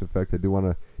 Money Mitch Effect. I do want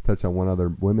to touch on one other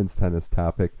women's tennis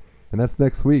topic, and that's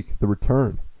next week, the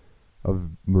return of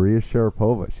Maria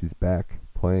Sharapova. She's back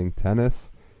playing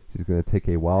tennis. She's going to take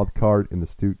a wild card in the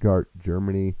Stuttgart,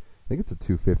 Germany. I think it's a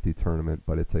 250 tournament,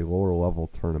 but it's a lower level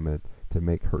tournament to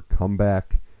make her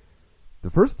comeback. The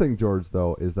first thing, George,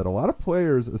 though, is that a lot of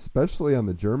players, especially on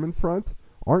the German front,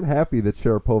 aren't happy that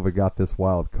Sharapova got this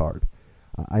wild card.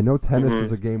 I know tennis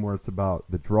is a game where it's about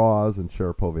the draws, and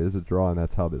Sharapova is a draw, and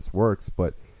that's how this works,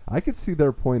 but I could see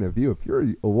their point of view. If you're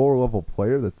a lower level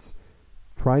player that's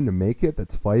trying to make it,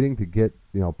 that's fighting to get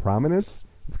prominence,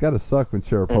 it's got to suck when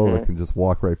Sharapova can just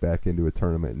walk right back into a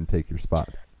tournament and take your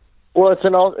spot. Well,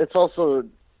 it's also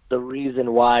the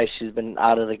reason why she's been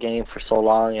out of the game for so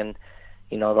long, and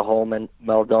the whole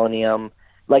meldonium.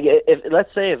 Like,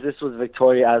 let's say if this was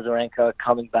Victoria Azarenka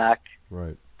coming back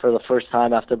right for the first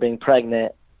time after being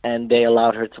pregnant, and they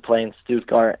allowed her to play in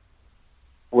Stuttgart,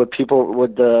 would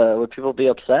people be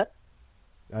upset?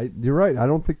 You're right. I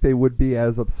don't think they would be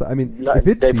as upset. I mean, No, if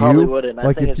it's they probably you, wouldn't. I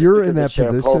like think if it's you're just in that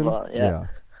because of position, Sharapova,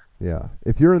 yeah.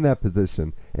 If you're in that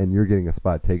position and you're getting a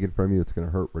spot taken from you, it's going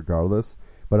to hurt regardless.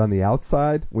 But on the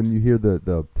outside, when you hear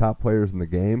the top players in the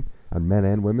game on men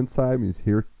and women's side, when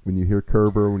you hear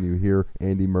Kerber, when you hear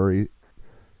Andy Murray,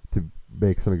 to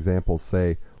make some examples,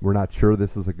 say we're not sure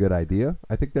this is a good idea,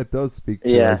 I think that does speak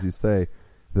to, as you say,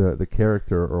 the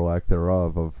character or lack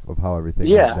thereof of how everything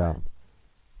went down.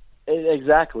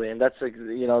 Exactly, and that's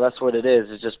what it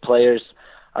is. It's just players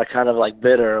are kind of like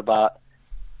bitter about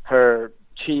her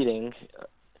cheating,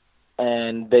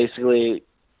 and basically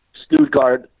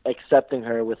Stuttgart accepting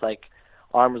her with like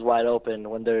arms wide open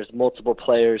when there's multiple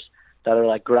players that are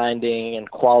like grinding and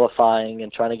qualifying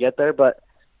and trying to get there. But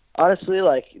honestly,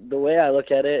 like the way I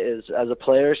look at it is, as a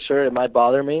player, sure, it might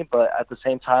bother me, but at the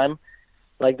same time,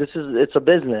 like it's a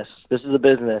business. This is a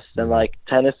business, and like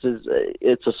tennis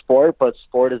it's a sport, but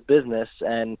sport is business.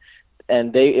 And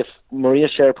if Maria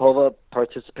Sharapova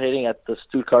participating at the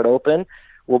Stuttgart Open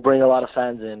will bring a lot of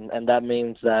fans in, and that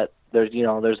means that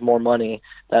there's more money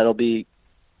that'll be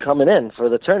coming in for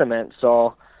the tournament.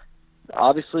 So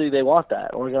obviously they want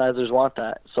that. Organizers want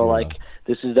that. So like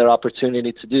this is their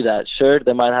opportunity to do that. Sure,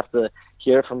 they might have to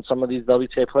hear from some of these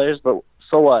WTA players, but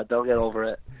so what? They'll get over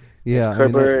it. Yeah,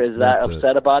 Kerber is that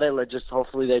upset about it. Just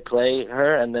hopefully they play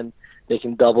her, and then they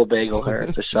can double bagel her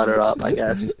to shut her up, I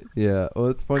guess. Yeah, well,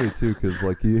 it's funny too, because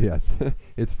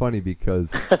it's funny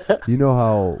because you know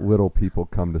how little people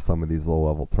come to some of these low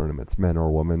level tournaments, men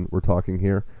or women. We're talking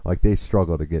here, like they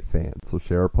struggle to get fans. So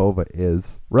Sharapova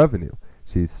is revenue.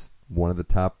 She's one of the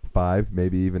top 5,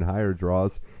 maybe even higher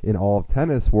draws in all of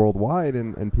tennis worldwide,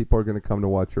 and people are going to come to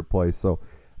watch her play. So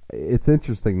it's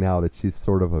interesting now that she's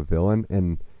sort of a villain.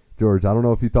 And George, I don't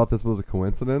know if you thought this was a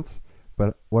coincidence,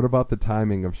 but what about the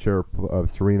timing of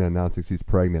Serena announcing she's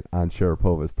pregnant on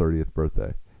Sharapova's 30th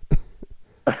birthday?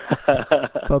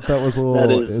 Thought that was a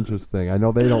little interesting. I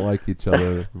know they don't like each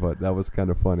other, but that was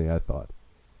kind of funny, I thought.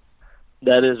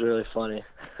 That is really funny.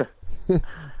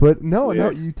 But no,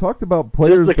 you talked about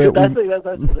players that's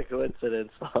just a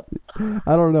coincidence.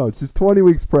 I don't know. She's 20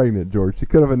 weeks pregnant, George. She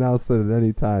could have announced it at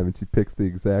any time, and she picks the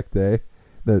exact day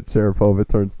that Sharapova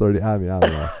turns 30. I mean, I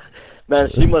don't know. Man,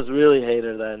 she must really hate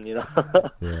her then, Yeah,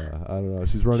 I don't know.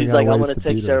 She's running She's out like, of ways I'm going to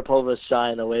take her. Sharapova's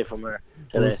shine away from her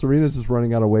today. Well, Serena's just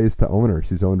running out of ways to own her.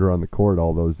 She's owned her on the court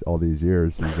all these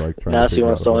years. She's like trying now to she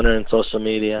wants to own her in social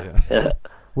media. Yeah.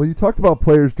 Well, you talked about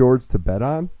players, George, to bet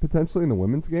on potentially in the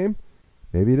women's game.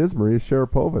 Maybe it is Maria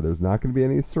Sharapova. There's not going to be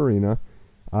any Serena.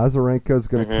 Azarenka is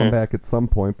going to come back at some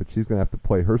point, but she's going to have to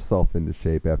play herself into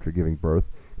shape after giving birth.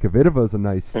 Kvitova is a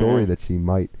nice story that she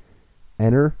might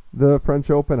enter the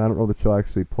French Open. I don't know that she'll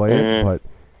actually play it, but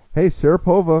hey,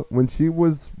 Sharapova, when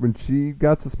she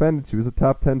got suspended, she was a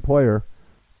top 10 player.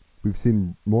 We've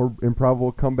seen more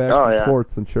improbable comebacks in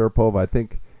sports than Sharapova. I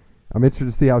think I'm interested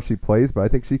to see how she plays, but I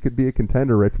think she could be a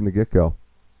contender right from the get-go.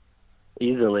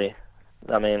 Easily.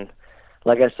 I mean,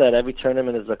 like I said, every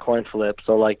tournament is a coin flip,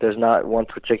 so like there's not one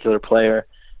particular player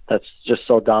that's just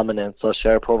so dominant. So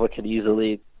Sharapova could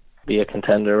easily be a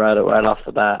contender right off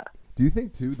the bat. Do you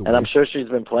think too? And I'm sure she's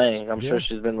been playing. I'm sure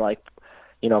she's been like,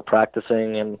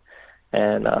 practicing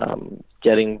and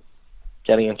getting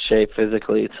in shape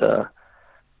physically to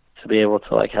be able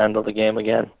to like handle the game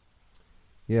again.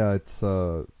 Yeah, it's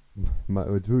who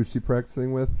is she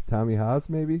practicing with? Tommy Haas,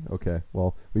 maybe? Okay,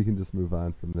 well, we can just move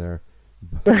on from there.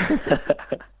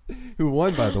 Who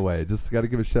won, by the way? Just got to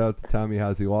give a shout out to Tommy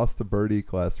Haas. He lost to Birdie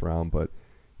last round, but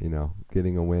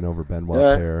getting a win over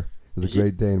Benoit Paire. It was a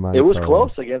great day in Monte It was Carlo.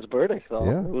 close against Burdick, though.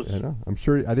 Yeah, I know. I'm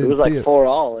sure I didn't see it. It was like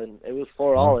 4-all, and it was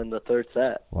 4-all in the third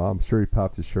set. Well, I'm sure he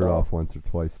popped his shirt off once or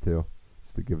twice too,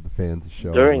 just to give the fans a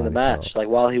show during the match, like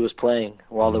while he was playing,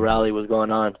 while the rally was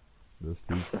going on.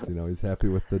 He's happy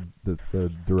with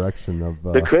the direction of.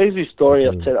 The crazy story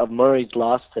of Murray's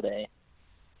loss today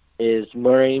is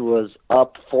Murray was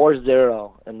up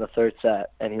 4-0 in the third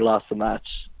set, and he lost the match.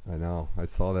 I know. I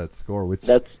saw that score.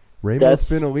 That's Ramos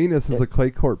Finolinas is a clay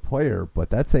court player, but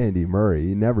that's Andy Murray.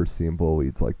 You never see him blow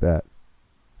leads like that.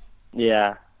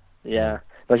 Yeah.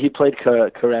 But he played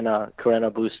Carrena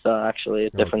Busta, actually, a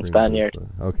different Spaniard.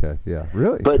 Busta. Okay, yeah.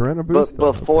 Really? But Carrena Busta?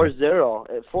 But okay.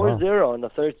 4-0 in the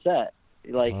third set.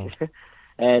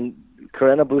 And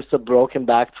Carrena Busta broke him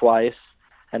back twice,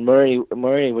 and Murray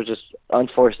was just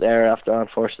unforced error after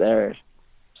unforced error.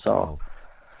 So. Wow.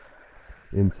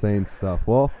 Insane stuff.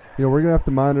 Well, we're going to have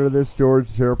to monitor this, George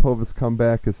Sharapova's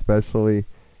comeback especially.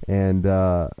 And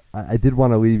I did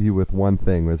want to leave you with one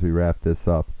thing as we wrap this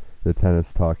up, the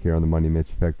tennis talk here on the Money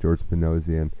Mitch Effect, George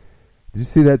Panosian. Did you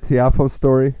see that Tiafoe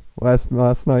story last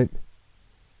night?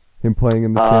 Him playing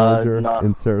in the Challenger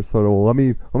in Sarasota. Well,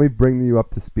 let me bring you up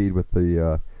to speed with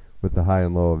the high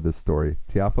and low of this story.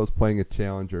 Tiafoe's playing a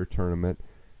Challenger tournament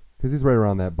because he's right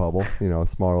around that bubble, a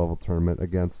smaller level tournament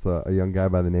against a young guy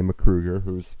by the name of Kruger,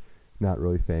 who's not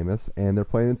really famous. And they're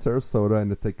playing in Sarasota,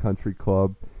 and it's a country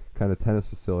club kind of tennis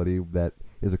facility that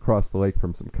is across the lake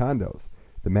from some condos.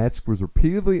 The match was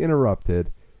repeatedly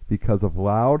interrupted because of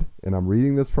loud, and I'm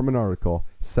reading this from an article,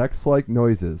 sex-like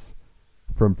noises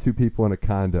from two people in a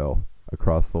condo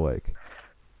across the lake.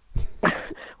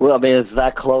 Well, I mean, is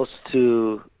that close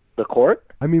to the court?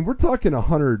 I mean, we're talking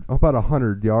about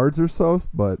 100 yards or so,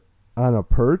 but on a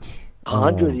perch.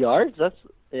 100 yards? That's,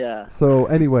 yeah. So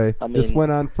anyway, this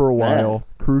went on for a while. Man.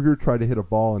 Kruger tried to hit a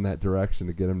ball in that direction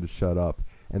to get him to shut up.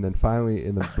 And then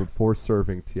finally, before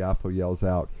serving, Tiafoe yells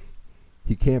out,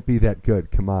 "He can't be that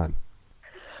good. Come on."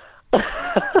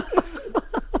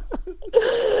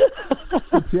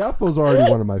 So Tiafoe's already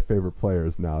one of my favorite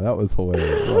players now. That was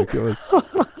hilarious. Like, it was.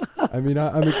 I mean,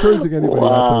 I'm encouraging anybody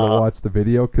out there to watch the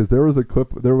video because there was a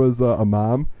clip. There was a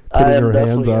mom putting her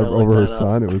hands over her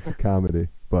son. It was a comedy.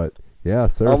 But yeah,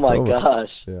 Sarasota. Oh my gosh.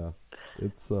 Yeah,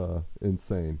 it's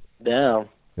insane. Damn.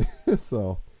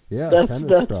 So yeah, that's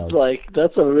crowds.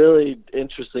 That's a really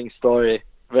interesting story.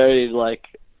 Very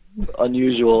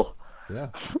unusual. Yeah,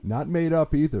 not made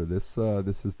up either. This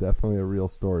is definitely a real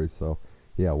story. So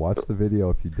yeah, watch the video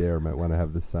if you dare. Might want to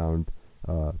have the sound.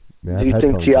 Do you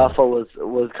think Tiafoe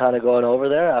was kind of going over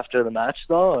there after the match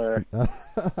though, or?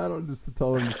 I don't, just to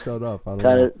tell him to shut up. I don't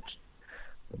know.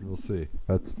 We'll see.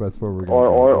 That's where we're going.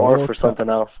 Or for something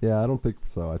else. Yeah, I don't think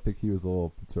so. I think he was a little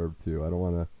perturbed too. I don't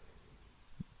want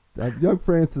to. Young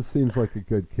Francis seems like a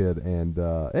good kid, and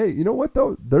hey, you know what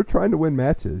though? They're trying to win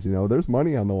matches. There's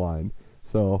money on the line,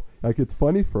 so it's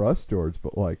funny for us, George,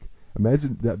 but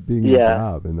imagine that being your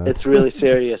job, and it's really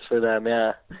serious for them.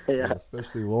 Yeah.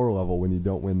 Especially lower level when you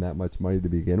don't win that much money to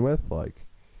begin with.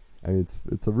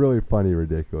 It's a really funny,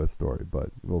 ridiculous story, but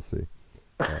we'll see.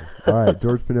 All right,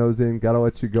 George Panosian, gotta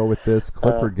let you go with this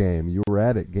Clipper game. You were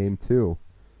at it, game 2.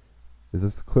 Is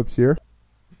this the Clips year?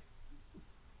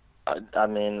 I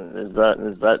mean,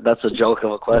 that's a joke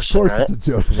of a question, Of course, right? it's a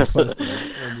joke of a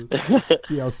question.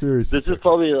 See how serious. This is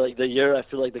probably the year I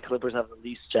feel like the Clippers have the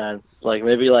least chance.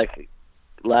 Maybe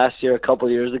last year, a couple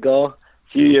years ago, a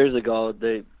few years ago,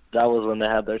 that was when they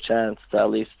had their chance to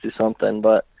at least do something.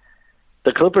 But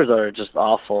the Clippers are just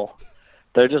awful.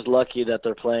 They're just lucky that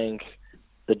they're playing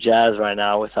the Jazz right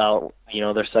now without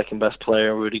their second best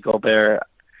player, Rudy Gobert.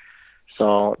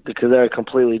 So, because they're a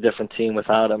completely different team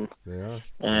without him. Yeah.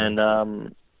 And, I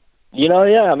mean,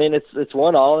 it's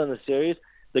 1-1 in the series.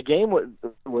 The game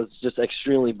was just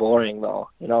extremely boring, though.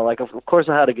 Of course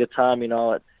I had a good time,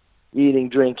 eating,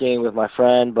 drinking with my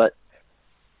friend, but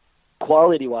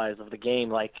quality-wise of the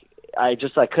game, I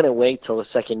couldn't wait till the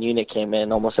second unit came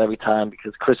in almost every time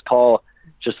because Chris Paul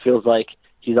just feels like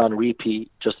he's on repeat,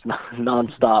 just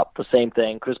nonstop, the same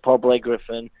thing. Chris Paul, Blake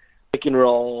Griffin, pick and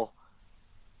roll,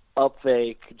 up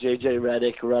fake, JJ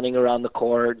Redick running around the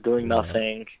court doing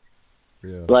nothing.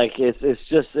 Yeah.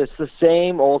 It's the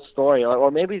same old story,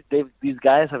 or maybe these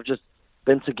guys have just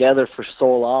been together for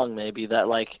so long, maybe that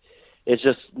it's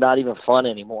just not even fun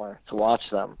anymore to watch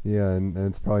them. Yeah, and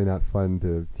it's probably not fun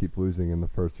to keep losing in the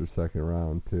first or second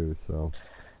round too. So.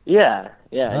 Yeah,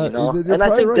 and I think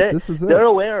right. they're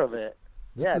aware of it.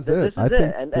 This is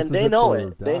it, and they know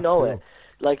it. They know it.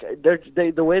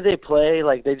 The way they play,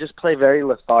 they just play very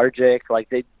lethargic.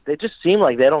 They just seem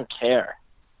like they don't care.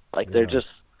 They're just,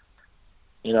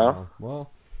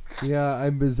 Well, yeah, I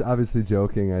was obviously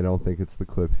joking. I don't think it's the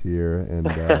Clips year, and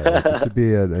it should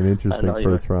be an interesting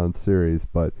first round series.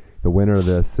 But the winner of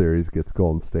this series gets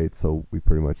Golden State, so we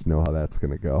pretty much know how that's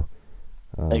going to go.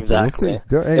 Exactly.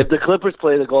 We'll if the Clippers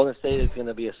play the Golden State, it's going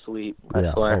to be a sweep.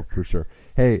 I swear. Oh, for sure.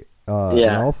 Hey,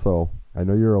 and also, I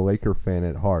know you're a Laker fan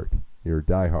at heart. You're a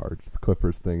diehard. This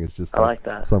Clippers thing is just I like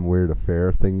that. some weird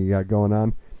affair thing you got going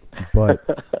on. But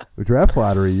with draft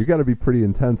lottery, you got to be pretty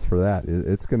intense for that.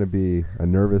 It's going to be a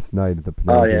nervous night at the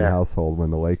Panosian household when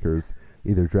the Lakers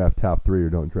either draft top 3 or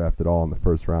don't draft at all in the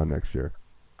first round next year.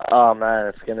 Oh man,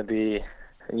 it's going to be,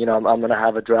 I'm going to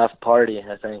have a draft party,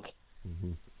 I think.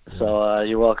 Mm-hmm. So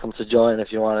you're welcome to join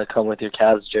if you want to come with your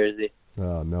Cavs jersey.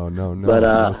 Oh, no. But,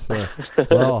 no, sir.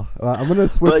 Well, I'm going to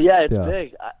switch. But yeah, it's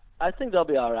big. I think they'll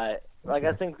be all right. Like,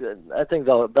 I think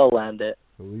they'll land it.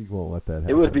 The league won't let that happen.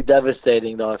 It would be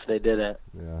devastating, though, if they didn't.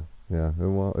 Yeah, it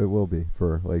will be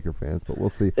for Laker fans, but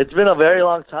we'll see. It's been a very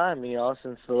long time,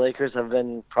 since the Lakers have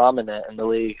been prominent in the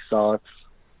league, so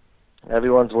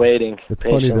everyone's waiting It's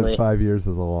patiently. funny that 5 years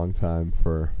is a long time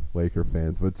for Laker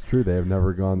fans, but it's true. They have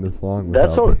never gone this long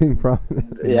without being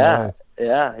prominent. Yeah,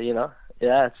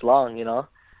 it's long,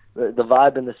 The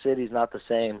vibe in the city is not the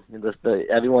same.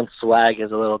 Everyone's swag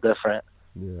is a little different.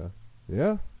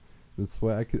 Yeah. That's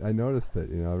why I noticed that,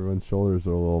 everyone's shoulders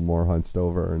are a little more hunched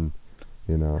over and,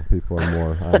 people are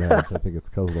more on edge. I think it's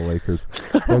because of the Lakers.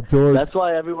 Well, George. That's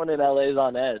why everyone in LA is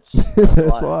on edge.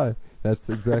 That's why. That's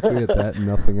exactly it, that and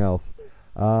nothing else.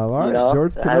 All right,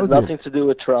 George It has nothing to do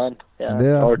with Trump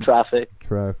or traffic.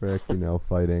 Traffic,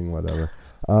 fighting, whatever.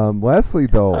 Lastly,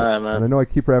 though, and I know I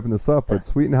keep wrapping this up, but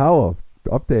Sweet and Hollow,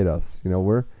 update us.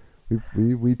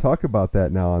 We talk about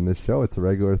that now on this show. It's a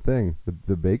regular thing.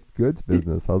 The baked goods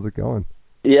business. How's it going?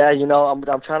 Yeah,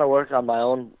 I'm trying to work on my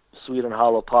own Sweet and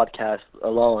Hollow podcast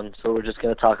alone. So we're just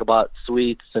going to talk about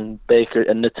sweets and baker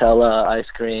and Nutella ice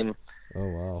cream. Oh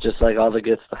wow! Just like all the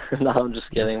good stuff. No, I'm just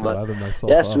kidding. But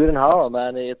Sweet and Hollow,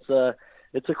 man. It's a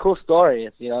cool story.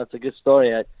 It's a good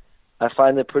story. I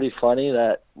find it pretty funny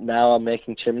that now I'm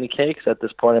making chimney cakes at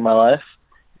this point in my life.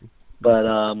 But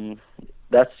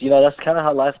that's kind of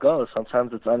how life goes.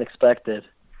 Sometimes it's unexpected.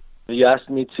 If you asked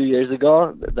me 2 years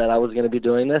ago that I was going to be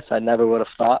doing this, I never would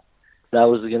have thought that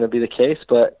was going to be the case.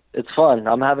 But it's fun.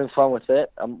 I'm having fun with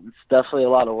it. It's definitely a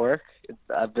lot of work.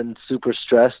 I've been super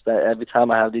stressed that every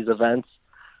time I have these events,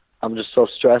 I'm just so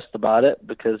stressed about it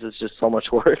because it's just so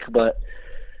much work. But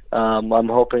I'm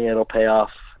hoping it'll pay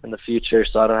off in the future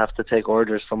so I don't have to take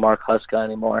orders from Mark Huska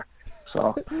anymore.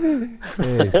 So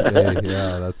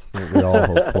yeah, that's what we all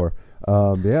hope for.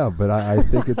 But I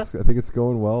think it's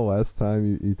going well. Last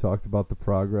time you talked about the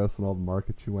progress and all the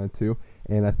markets you went to,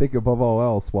 and I think above all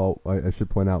else, I should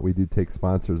point out we do take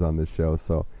sponsors on this show,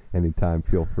 so anytime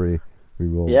feel free. We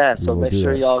will. Yeah, so make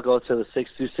sure y'all go to the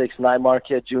 626 Night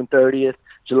Market, June 30th,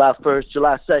 July 1st,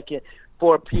 July 2nd.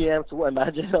 4 p.m. So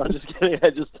imagine, I'm just kidding. I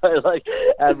just started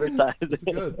advertising. It's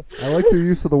good. I like your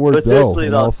use of the word dough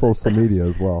and all social media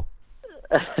as well.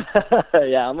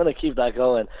 Yeah, I'm gonna keep that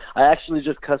going. I actually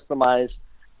just customized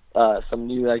I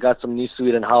got some new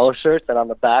Sweet and Hollow shirts, and on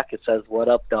the back it says "What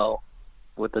up, dough?"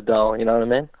 with the dough. You know what I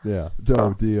mean? Yeah,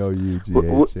 dough,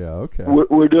 DOUGH. Yeah, okay.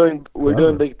 We're doing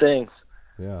big things.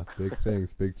 Yeah, big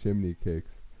things, big chimney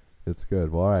cakes. It's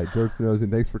good. Well, all right, George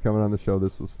Panosian, thanks for coming on the show.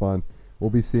 This was fun. We'll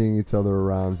be seeing each other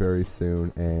around very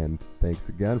soon, and thanks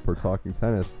again for talking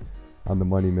tennis on the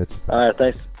Money Mitch Effect. All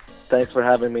right, thanks for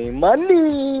having me.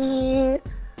 Money!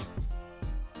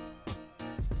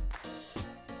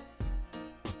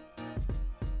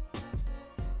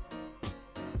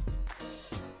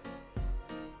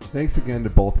 Thanks again to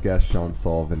both guests, Sean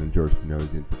Sullivan and George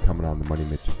Panosian, for coming on the Money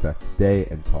Mitch Effect today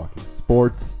and talking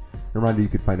sports. A reminder, you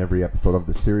can find every episode of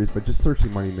the series by just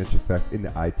searching Money Mitch Effect into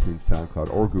iTunes,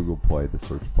 SoundCloud, or Google Play, the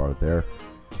search bar there.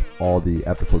 All the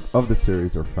episodes of the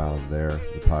series are found there.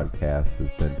 The podcast has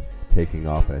been taking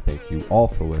off, and I thank you all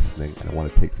for listening. And I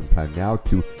want to take some time now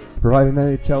to provide an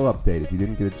NHL update. If you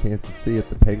didn't get a chance to see it,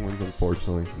 the Penguins,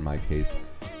 unfortunately, in my case,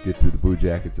 get through the Blue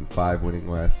Jackets in 5, winning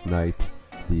last night.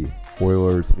 The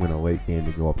Oilers win a late game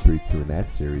to go up 3-2 in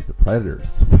that series. The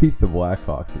Predators sweep the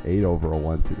Blackhawks at 8 over a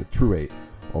 1 seed, a true 8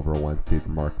 over a 1 seed,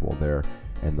 remarkable there.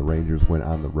 And the Rangers went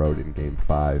on the road in Game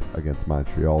 5 against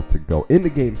Montreal to go into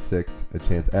Game 6, a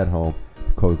chance at home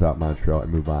to close out Montreal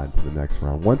and move on to the next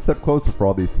round. One step closer for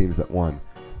all these teams that won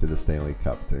to the Stanley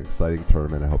Cup. It's an exciting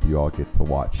tournament. I hope you all get to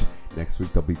watch. Next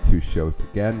week there'll be 2 shows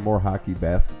again, more hockey,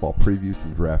 basketball preview,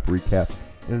 some draft recap,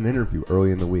 and an interview early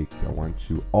in the week. I want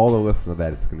you all to listen to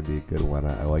that. It's going to be a good one.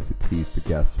 I like to tease the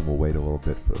guests, so we'll wait a little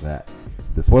bit for that.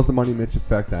 This was the Money Mitch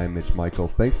Effect. I'm Mitch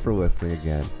Michaels. Thanks for listening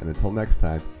again, and until next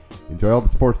time, enjoy all the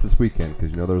sports this weekend because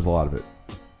you know there's a lot of it.